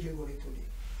কমিউনিটিকে গড়ে তুলি।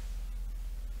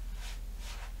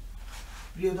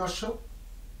 প্রিয় দর্শক,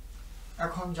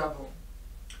 এখন যাব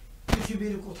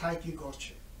পৃথিবীর কোথায় কি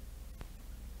করছে।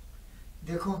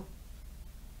 দেখুন,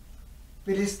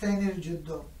 প্যালেস্তাইনের যুদ্ধ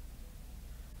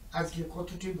আজকে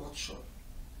কতটি বৎসর,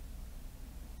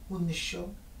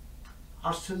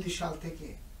 1948 সাল থেকে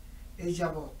এই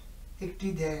যাবৎ একটি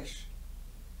দেশ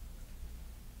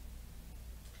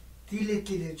তিলে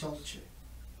তিলে জ্বলছে।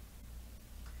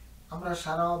 আমরা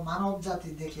সারা মানব জাতি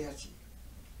দেখে আছি,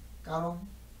 কারণ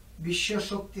বিশ্ব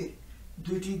শক্তির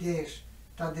দুইটি দেশ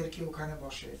তাদেরকে ওখানে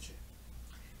বসিয়েছে,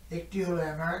 একটি হলো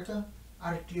আমেরিকা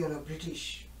আর একটি হলো ব্রিটিশ।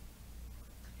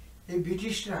 এই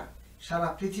ব্রিটিশরা সারা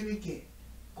পৃথিবীকে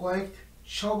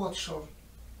কয়েকশো বৎসর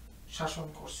শাসন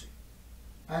করছে,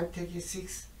 5 থেকে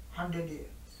 600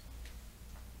 ইয়ার্স।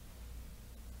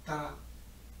 তারা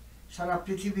সারা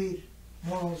পৃথিবীর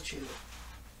মোড়ল ছিল।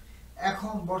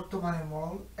 এখন বর্তমানে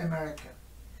মোড়ল আমেরিকা।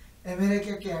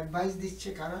 আমেরিকাকে অ্যাডভাইস দিচ্ছে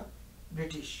কারা?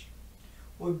 ব্রিটিশ।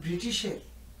 ওই ব্রিটিশের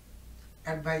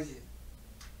অ্যাডভাইসে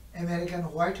আমেরিকান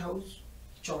হোয়াইট হাউস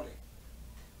চলে।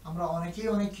 আমরা অনেকেই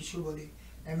অনেক কিছু বলি,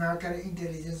 আমেরিকার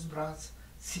intelligence branch,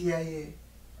 CIA,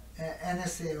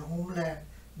 NSA, homeland,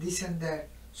 this and that,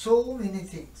 so many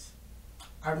things.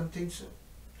 I don't think so.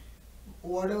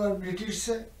 Whatever British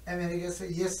say, America say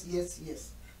yes, yes, yes,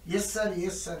 yes sir,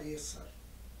 yes sir, yes sir.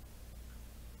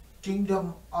 Kingdom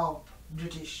of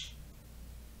British,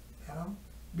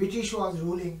 British was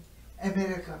ruling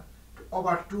America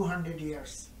over 200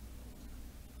 years.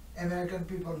 American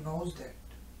people knows that.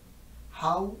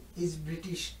 How is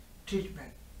British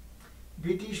treatment?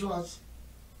 British was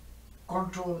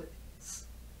control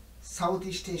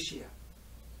Southeast Asia,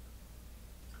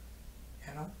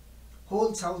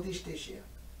 whole Southeast Asia.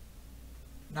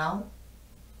 Now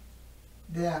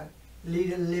they are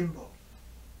little limbo.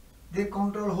 They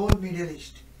control whole Middle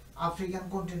East, African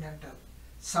continental,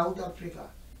 South Africa,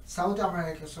 South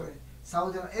America,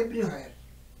 South everywhere.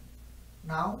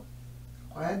 Now,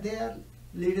 where they are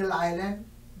little island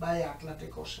by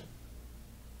Atlantic Ocean.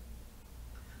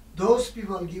 Those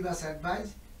people give us advice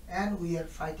and we are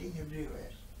fighting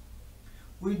everywhere.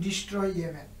 We destroy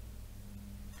Yemen.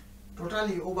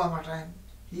 Totally Obama time,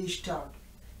 he started.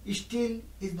 Still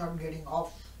is not getting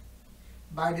off.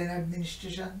 Biden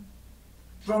administration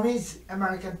promise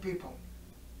American people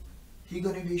he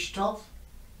gonna be stop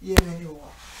Yemeni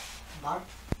war, but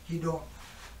he don't.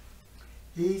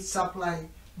 He supply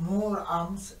more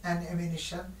arms and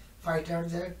ammunition, fighter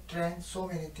jet, trains, so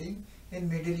many things in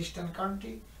Middle Eastern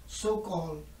country,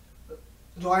 so-called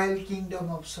Royal Kingdom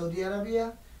of Saudi Arabia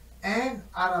and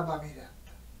Arab Emirates.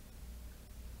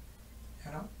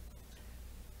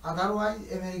 Otherwise,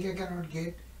 America cannot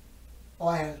get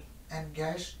oil and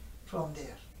gas from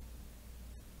there.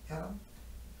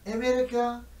 America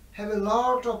have a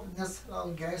lot of natural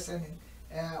gas and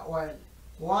oil.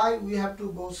 Why we have to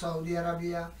go Saudi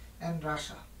Arabia and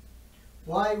Russia?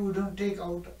 Why we don't take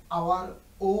out our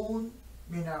own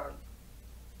mineral?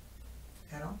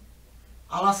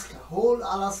 Alaska, whole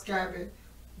Alaska have a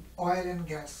oil and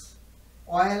gas.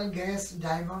 Oil, gas,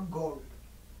 diamond, gold.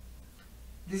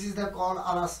 This is the called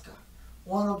Alaska,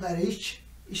 one of the rich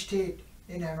state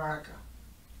in America.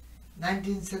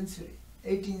 19th century,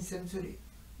 18th century,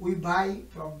 we buy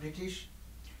from British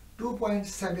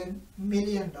 $2.7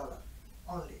 million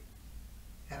only.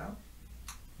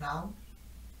 Now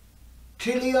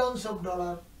trillions of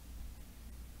dollar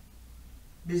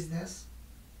business,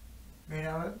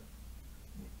 mineral,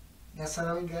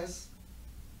 natural gas,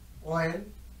 oil,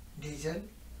 diesel,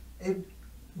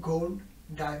 gold,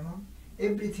 diamond,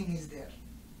 everything is there.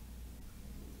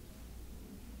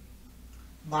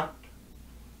 But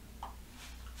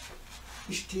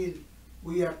still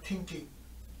we are thinking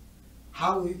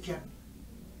how we can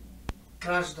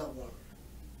crush the world.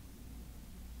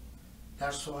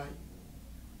 That's why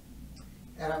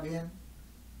Arabian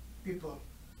people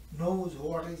knows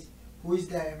who is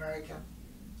the American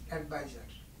advisor.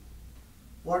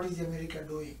 What is America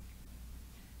doing?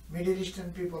 Middle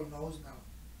Eastern people knows now.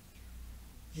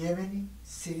 Yemeni,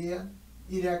 Syrian,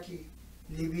 Iraqi,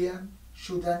 Libyan,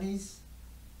 Sudanese,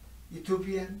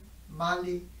 Ethiopian,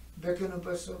 Mali, Burkina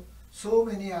Faso, so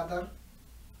many other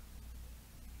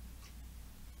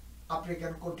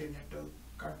African continental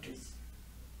countries.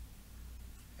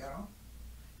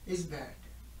 It's bad.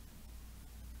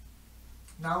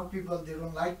 Now people, they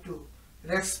don't like to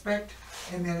respect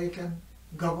American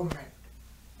government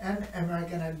and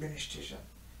American administration.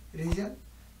 Reason?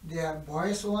 Their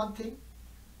voice one thing,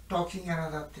 talking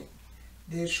another thing.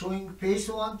 They are showing face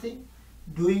one thing,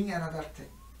 doing another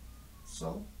thing.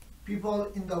 So people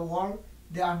in the world,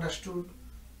 they understood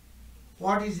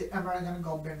what is the American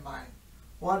government mind,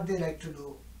 what they like to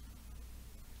do.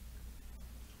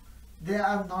 They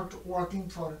are not working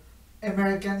for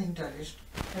American interest,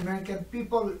 American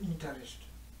people interest.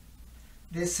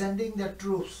 They are sending the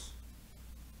troops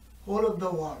whole of the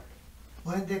world.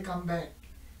 When they come back,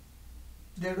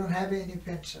 they don't have any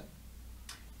pension.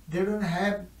 They don't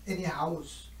have any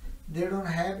house. They don't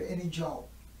have any job.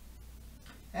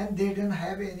 And they don't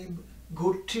have any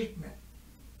good treatment.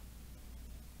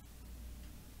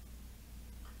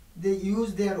 they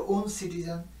use their own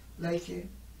citizen like a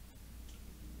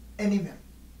animal.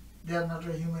 They are not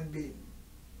a human being.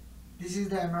 This is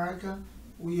the America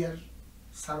we are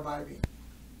surviving.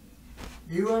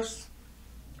 Viewers,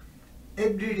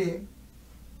 every day,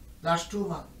 last 2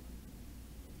 months,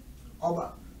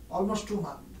 almost 2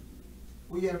 months,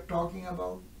 we are talking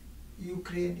about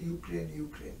Ukraine.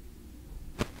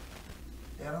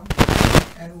 You know,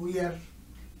 and we are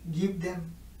give them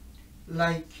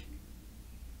like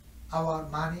our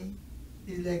money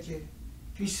is like a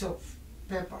piece of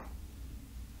paper.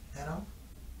 You know,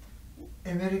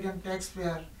 American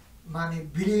taxpayer money,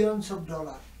 billions of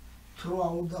dollars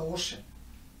throughout the ocean.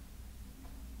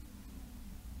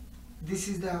 This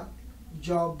is the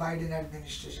job Biden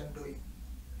administration doing,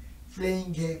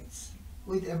 playing games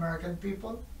with American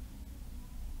people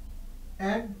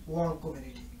and world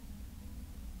community.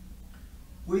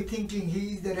 We thinking he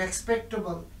is the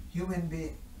respectable human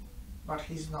being, but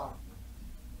he is not.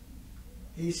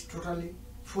 He is totally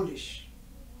foolish.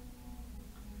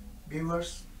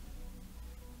 Viewers,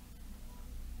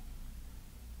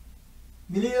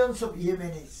 millions of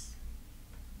Yemenis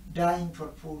dying for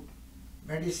food,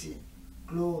 medicine,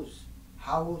 clothes,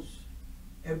 house,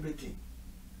 everything.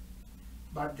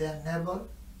 But their neighbor,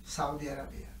 Saudi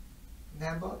Arabia,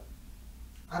 neighbor,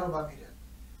 Arab Emirates,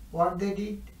 what they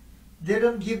did, they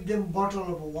don't give them bottle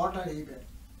of water even.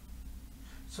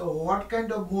 So what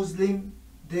kind of Muslim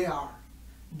they are?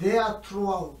 They are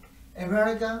throughout.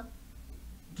 America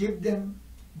give them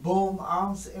bomb,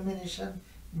 arms, ammunition,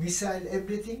 missile,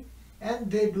 everything,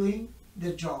 and they doing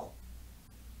the job.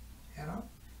 You know,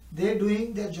 they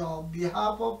doing the job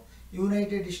behalf of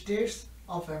United States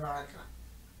of America.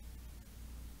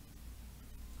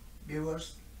 Viewers,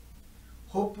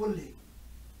 hopefully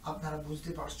আপনারা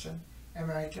বুঝতে পারছেন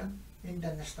American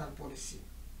international policy.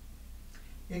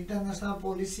 International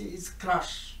policy is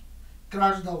crush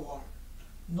the world.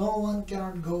 No one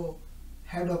cannot go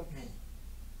ahead of me.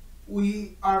 We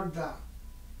are the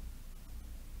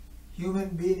human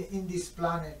being in this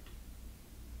planet.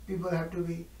 People have to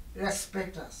be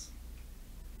respect us.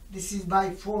 This is by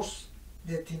force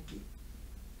they're thinking.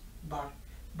 But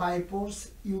by force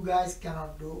you guys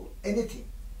cannot do anything.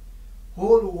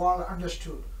 Whole world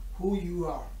understood who you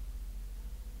are.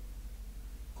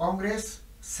 Congress,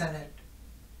 Senate,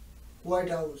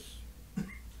 White House,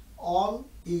 all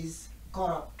is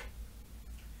corrupt.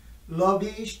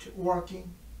 Lobbyists working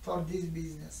for this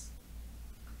business.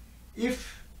 If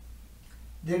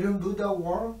they don't do the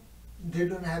war, they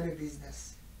don't have a business.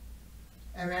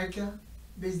 America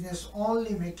business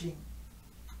only making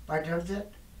fighter jet,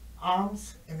 arms,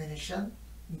 ammunition,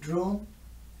 drone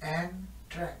and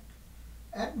tank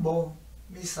and bomb,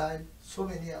 missile, so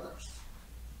many others.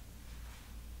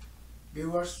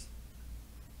 Viewers,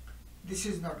 this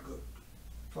is not good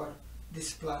for this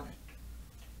planet.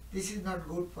 This is not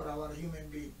good for our human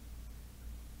being.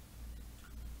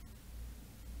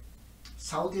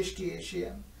 Southeast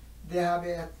Asia, they have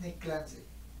a ethnic cleansing,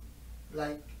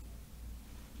 like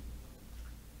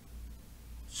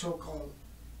so-called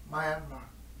Myanmar,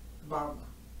 Burma,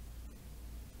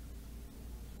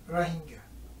 Rohingya,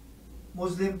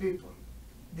 Muslim people,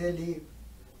 they live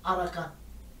Arakan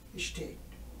state.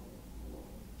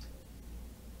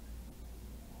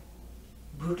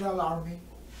 Brutal army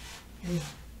in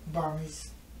Burmese.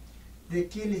 They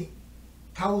killing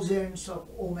thousands of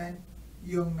women,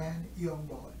 young men, young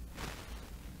boys.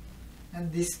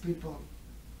 And these people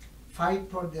fight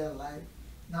for their life.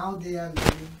 Now they are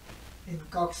living in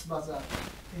Cox's Bazar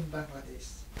in Bangladesh.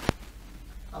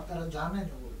 আপনারা জানেন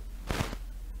ওগুলো,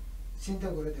 চিন্তা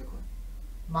করে দেখুন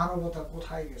মানবতা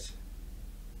কোথায় গেছে।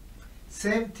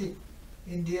 Same thing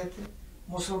ইন্ডিয়াতে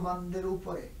মুসলমানদের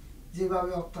উপরে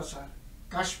যেভাবে অত্যাচার,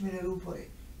 কাশ্মীরের উপরে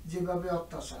যেভাবে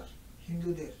অত্যাচার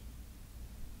হিন্দুদের,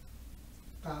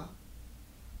 তা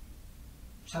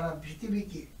সারা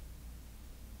পৃথিবীকে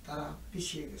তারা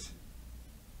পিছিয়ে গেছে।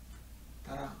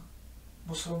 তারা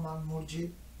মুসলমান মসজিদ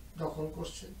দখল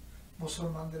করছে,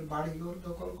 মুসলমানদের বাড়িঘর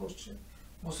দখল করছে,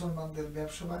 মুসলমানদের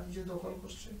ব্যবসা বাণিজ্য দখল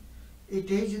করছে।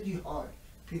 এটাই যদি হয়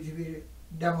পৃথিবীর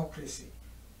ডেমোক্রেসি,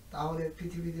 তাহলে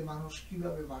পৃথিবীতে মানুষ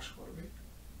কিভাবে বাস করবে?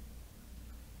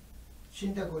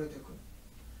 চিন্তা করে দেখুন।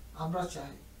 আমরা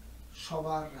চাই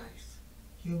সবার রাইটস,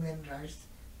 হিউম্যান রাইটস,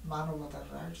 মানবতার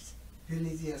রাইটস,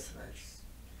 রিলিজিয়াস রাইটস,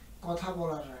 কথা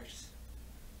বলার রাইটস।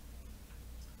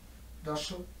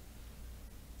 দর্শক,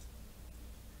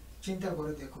 চিন্তা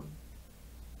করে দেখুন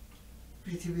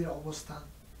পৃথিবীর অবস্থান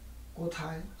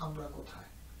কোথায়, আমরা কোথায়।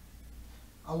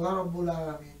 আল্লাহ রাব্বুল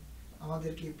আলামিন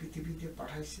আমাদেরকে পৃথিবীতে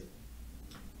পাঠাইছে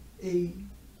এই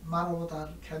মানবতার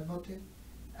খেদমতে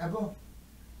এবং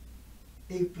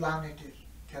এই প্ল্যানেটের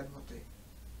খেদমতে,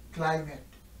 ক্লাইমেট,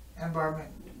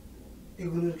 এনভায়রনমেন্ট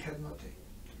এগুলোর খেদমতে।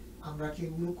 আমরা কি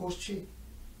এগুলো করছি?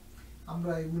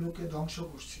 আমরা এগুলোকে ধ্বংস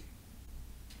করছি।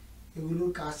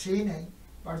 এগুলোর কাছেই নেই,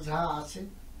 বা যা আছে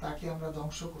তাকে আমরা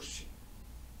ধ্বংস করছি।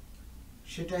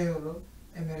 সেটাই হলো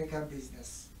আমেরিকার বিজনেস,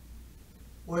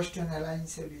 ওয়েস্টার্ন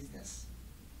অ্যালায়েন্সের বিজনেস।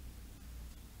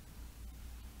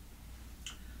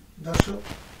 দর্শক,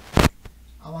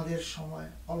 আমাদের সময়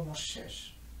অলমোস্ট শেষ।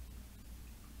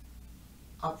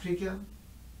 আফ্রিকা,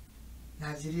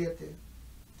 নাইজেরিয়াতে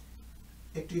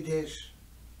একটি দেশ,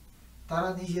 তারা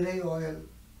নিজেরাই অয়েল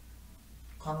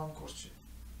খনন করছে।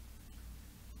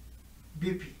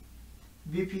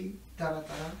 বিপি দ্বারা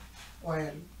তারা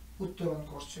অয়েল উত্তোলন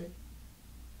করছে।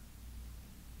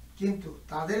 কিন্তু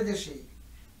তাদের দেশে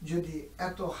যদি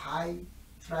এত হাই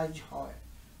প্রাইস হয়,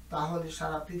 তাহলে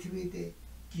সারা পৃথিবীতে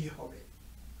কি হবে?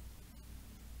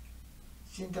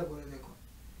 চিন্তা করে দেখুন,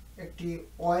 একটি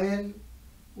অয়েল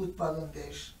উৎপাদন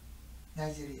দেশ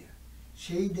নাইজেরিয়া,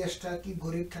 সেই দেশটা কি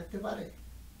গরিব থাকতে পারে?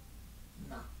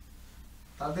 না।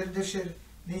 তাদের দেশের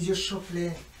নিজস্ব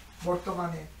প্লেন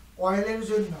বর্তমানে অয়েলের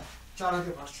জন্য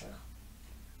চালাতে পারছে না,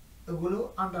 এগুলো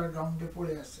আন্ডারগ্রাউন্ডে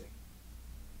পড়ে আছে।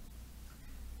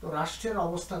 তো রাষ্ট্রের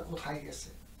অবস্থা কোথায় গেছে?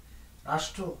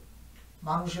 রাষ্ট্র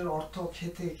মানুষের অর্থ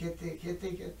খেতে খেতে খেতে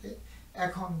খেতে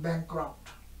এখন ব্যাংক্রাফট।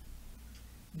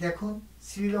 দেখুন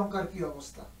শ্রীলঙ্কার কি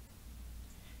অবস্থা।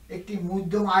 একটি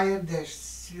মধ্যম আয়ের দেশ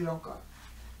শ্রীলঙ্কা।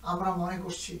 আমরা মনে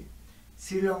করছি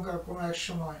শ্রীলঙ্কা কোনো এক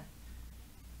সময়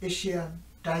এশিয়ান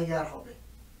টাইগার হবে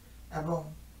এবং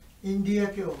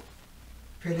ইন্ডিয়াকেও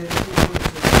ফেলে রেখে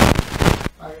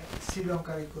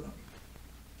শ্রীলঙ্কার ইকোনমি।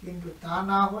 কিন্তু তা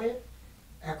না হয়ে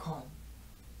এখন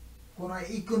কোনো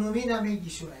ইকোনমি নামে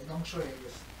কিছু নাই, ধ্বংস হয়ে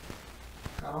গেছে।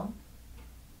 কারণ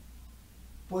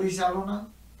পরিচালনা,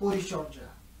 পরিচর্যা,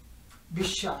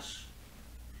 বিশ্বাস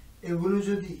এগুলো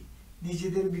যদি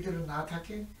নিজেদের ভিতরে না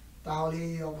থাকে, তাহলে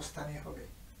এই অবস্থানে হবে।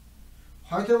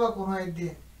 হয়তোবা কোনো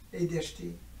একদিন এই দেশটি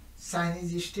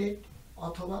চাইনিজ স্টেট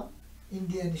অথবা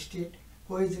ইন্ডিয়ান স্টেট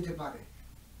হয়ে যেতে পারে।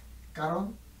 কারণ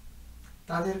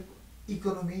তাদের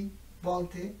ইকোনমি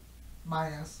বলতে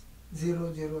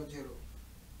 -0.000।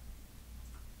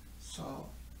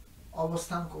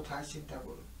 অবস্থান কোথায় চিন্তা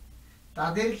করুন।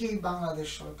 তাদেরকেই বাংলাদেশ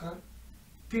সরকার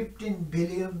 $15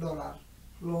 বিলিয়ন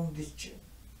লোন দিচ্ছে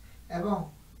এবং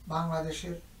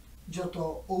বাংলাদেশের যত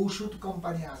ঔষধ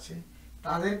কোম্পানি আছে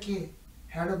তাদেরকে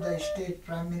head of the state,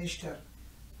 prime minister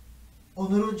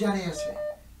অনুরোধ জানিয়েছে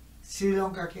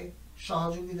শ্রীলঙ্কাকে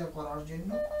সহযোগিতা করার জন্য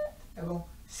এবং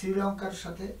শ্রীলঙ্কার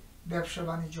সাথে ব্যবসা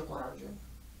বাণিজ্য করার জন্য।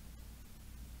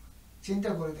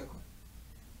 চিন্তা করে দেখুন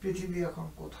পৃথিবী এখন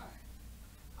কোথায়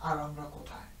আর আমরা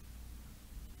কোথায়।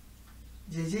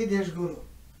 যে যে দেশগুলো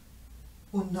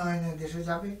উন্নয়নের দেশে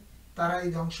যাবে তারাই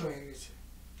ধ্বংস হয়ে গেছে।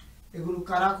 এগুলো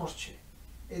কারা করছে,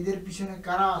 এদের পিছনে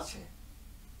কারা আছে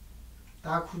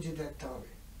তা খুঁজে দেখতে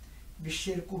হবে।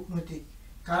 বিশ্বের কূটনৈতিক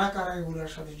কারা কারা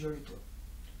এগুলোর সাথে জড়িত,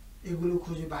 এগুলো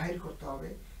খুঁজে বাহির করতে হবে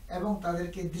এবং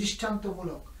তাদেরকে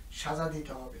দৃষ্টান্তমূলক সাজা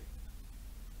দিতে হবে।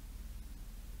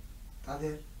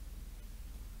 তাদের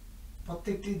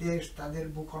প্রত্যেকটি দেশ তাদের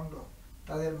ভূখণ্ড,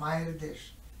 তাদের মায়ের দেশ,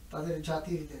 তাদের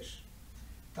জাতির দেশ।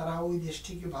 তারা ওই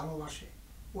দেশটিকে ভালোবাসে,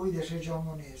 ওই দেশে জন্ম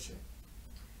নিয়েছে।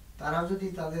 তারা যদি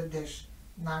তাদের দেশ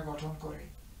না গঠন করে,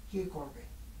 কে করবে?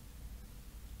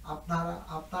 আপনারা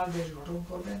আপনার দেশ গঠন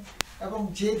করবেন এবং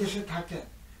যে দেশে থাকেন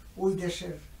ওই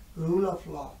দেশের রুল অফ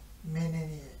ল মেনে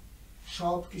নিয়ে,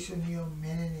 সব কিছু নিয়ম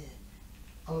মেনে নিয়ে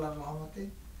আল্লাহর রহমতে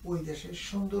ওই দেশে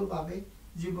সুন্দরভাবে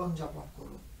জীবনযাপন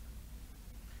করুন,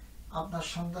 আপনার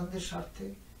সন্তানদের স্বার্থে,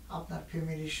 আপনার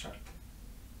ফ্যামিলির স্বার্থে।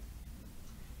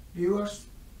 ভিউয়ার্স,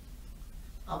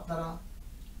 আপনারা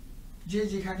যে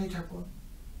যেখানেই থাকুন,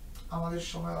 আমাদের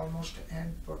সময় অলমোস্ট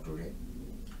এন্ড ফর টুডে।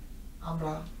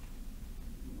 আমরা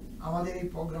আমাদের এই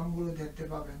প্রোগ্রামগুলো দেখতে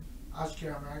পাবেন আজকের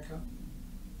আমেরিকা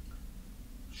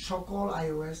সকল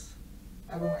iOS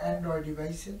এবং অ্যান্ড্রয়েড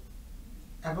ডিভাইসে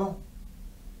এবং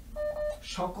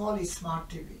সকল smart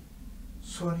TV,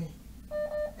 Sony,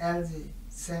 LG,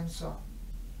 Samsung,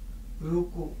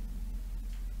 রুকু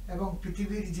এবং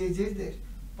পৃথিবীর যে যে দেশ,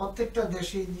 প্রত্যেকটা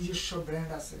দেশে নিজস্ব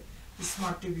ব্র্যান্ড আছে,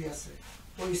 স্মার্ট টিভি আছে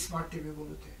ওই স্মার্ট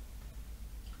টিভিগুলোতে।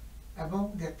 এবং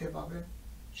দেখতে পাবেন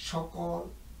সকল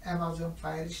অ্যামাজন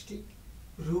ফায়ার স্টিক,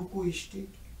 রুকু স্টিক,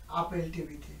 আপেল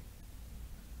টিভিতে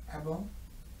এবং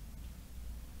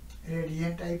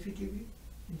রেডিয়েন্ট আইপি টিভি,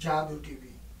 জাদু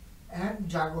টিভি অ্যান্ড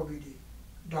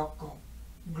jagovid.com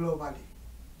গ্লোবালি।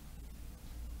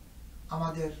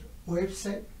 আমাদের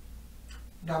ওয়েবসাইট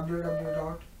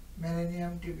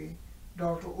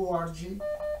www.millenniumtv.org,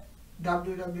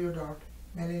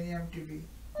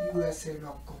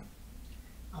 www.millenniumtvusa.com।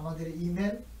 আমাদের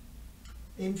ইমেল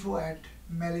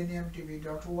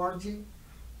info@millenniumtv.org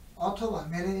অথবা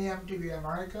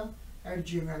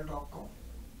millenniumtvamerika@gmail.com।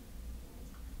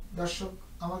 দর্শক,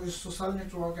 আমাদের social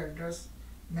network address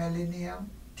millennium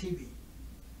TV,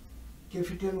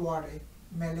 capital ওয়ার্ডে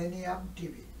মিলেনিয়াম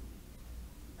টিভি,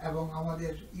 এবং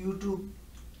আমাদের YouTube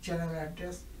channel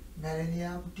address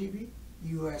millennium TV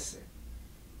USA.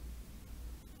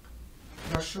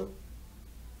 দর্শক,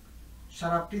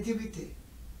 সারা পৃথিবীতে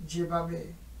যেভাবে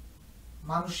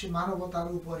মানবতার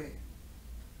উপরে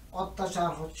অত্যাচার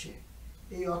হচ্ছে,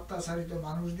 এই অত্যাচারিত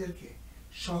মানুষদেরকে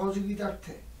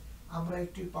সহযোগিতার্থে আমরা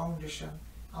একটি ফাউন্ডেশন,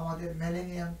 আমাদের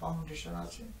মিলেনিয়াম ফাউন্ডেশন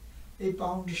আছে, এই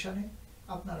ফাউন্ডেশনে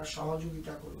আপনারা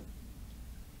সহযোগিতা করুন।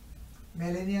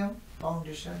 Millennium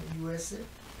foundation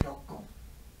USA.com।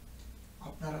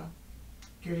 আপনারা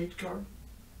credit card,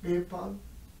 PayPal,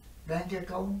 bank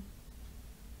account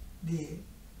দিয়ে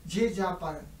যে যা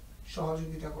পারেন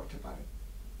সহযোগিতা করতে পারেন।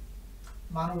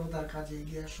 মানবতার কাজে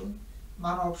এগিয়ে আসুন,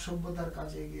 মানব সভ্যতার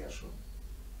কাজে এগিয়ে আসুন।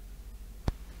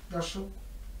 দর্শক,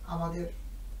 আমাদের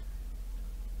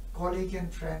কলিগ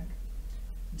এন্ড ফ্রেন্ড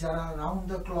যারা রাউন্ড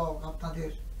দ্য ক্লক আপনাদের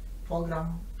প্রোগ্রাম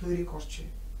তৈরি করছে,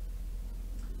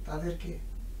 তাদেরকে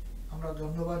আমরা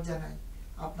ধন্যবাদ জানাই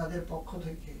আপনাদের পক্ষ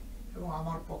থেকে এবং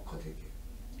আমার পক্ষ থেকে।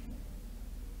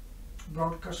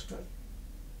 Broadcaster,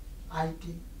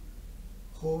 IT,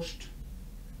 host,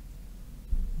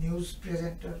 news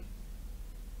presenter,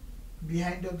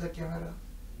 behind of the camera,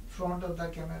 front of the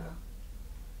camera,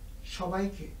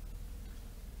 সবাইকে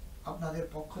আপনাদের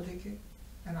পক্ষ থেকে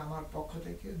এবং আমার পক্ষ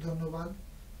থেকে ধন্যবাদ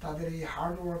তাদের এই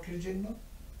হার্ড ওয়ার্কের জন্য।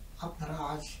 আপনারা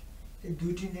আজ এই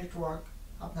দুইটি নেটওয়ার্ক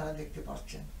আপনারা দেখতে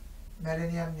পাচ্ছেন,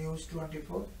 মিলেনিয়াম নিউজ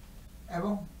 24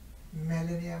 এবং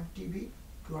মিলেনিয়াম টিভি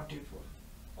 24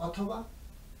 অথবা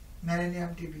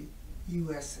মিলেনিয়াম টিভি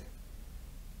ইউএসএ।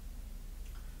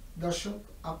 দর্শক,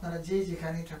 আপনারা যে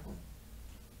যেখানেই থাকুন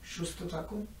সুস্থ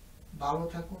থাকুন, ভালো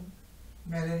থাকুন,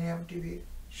 মিলেনিয়াম টিভির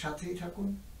সাথেই থাকুন।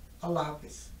 আল্লাহ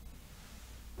হাফিজ।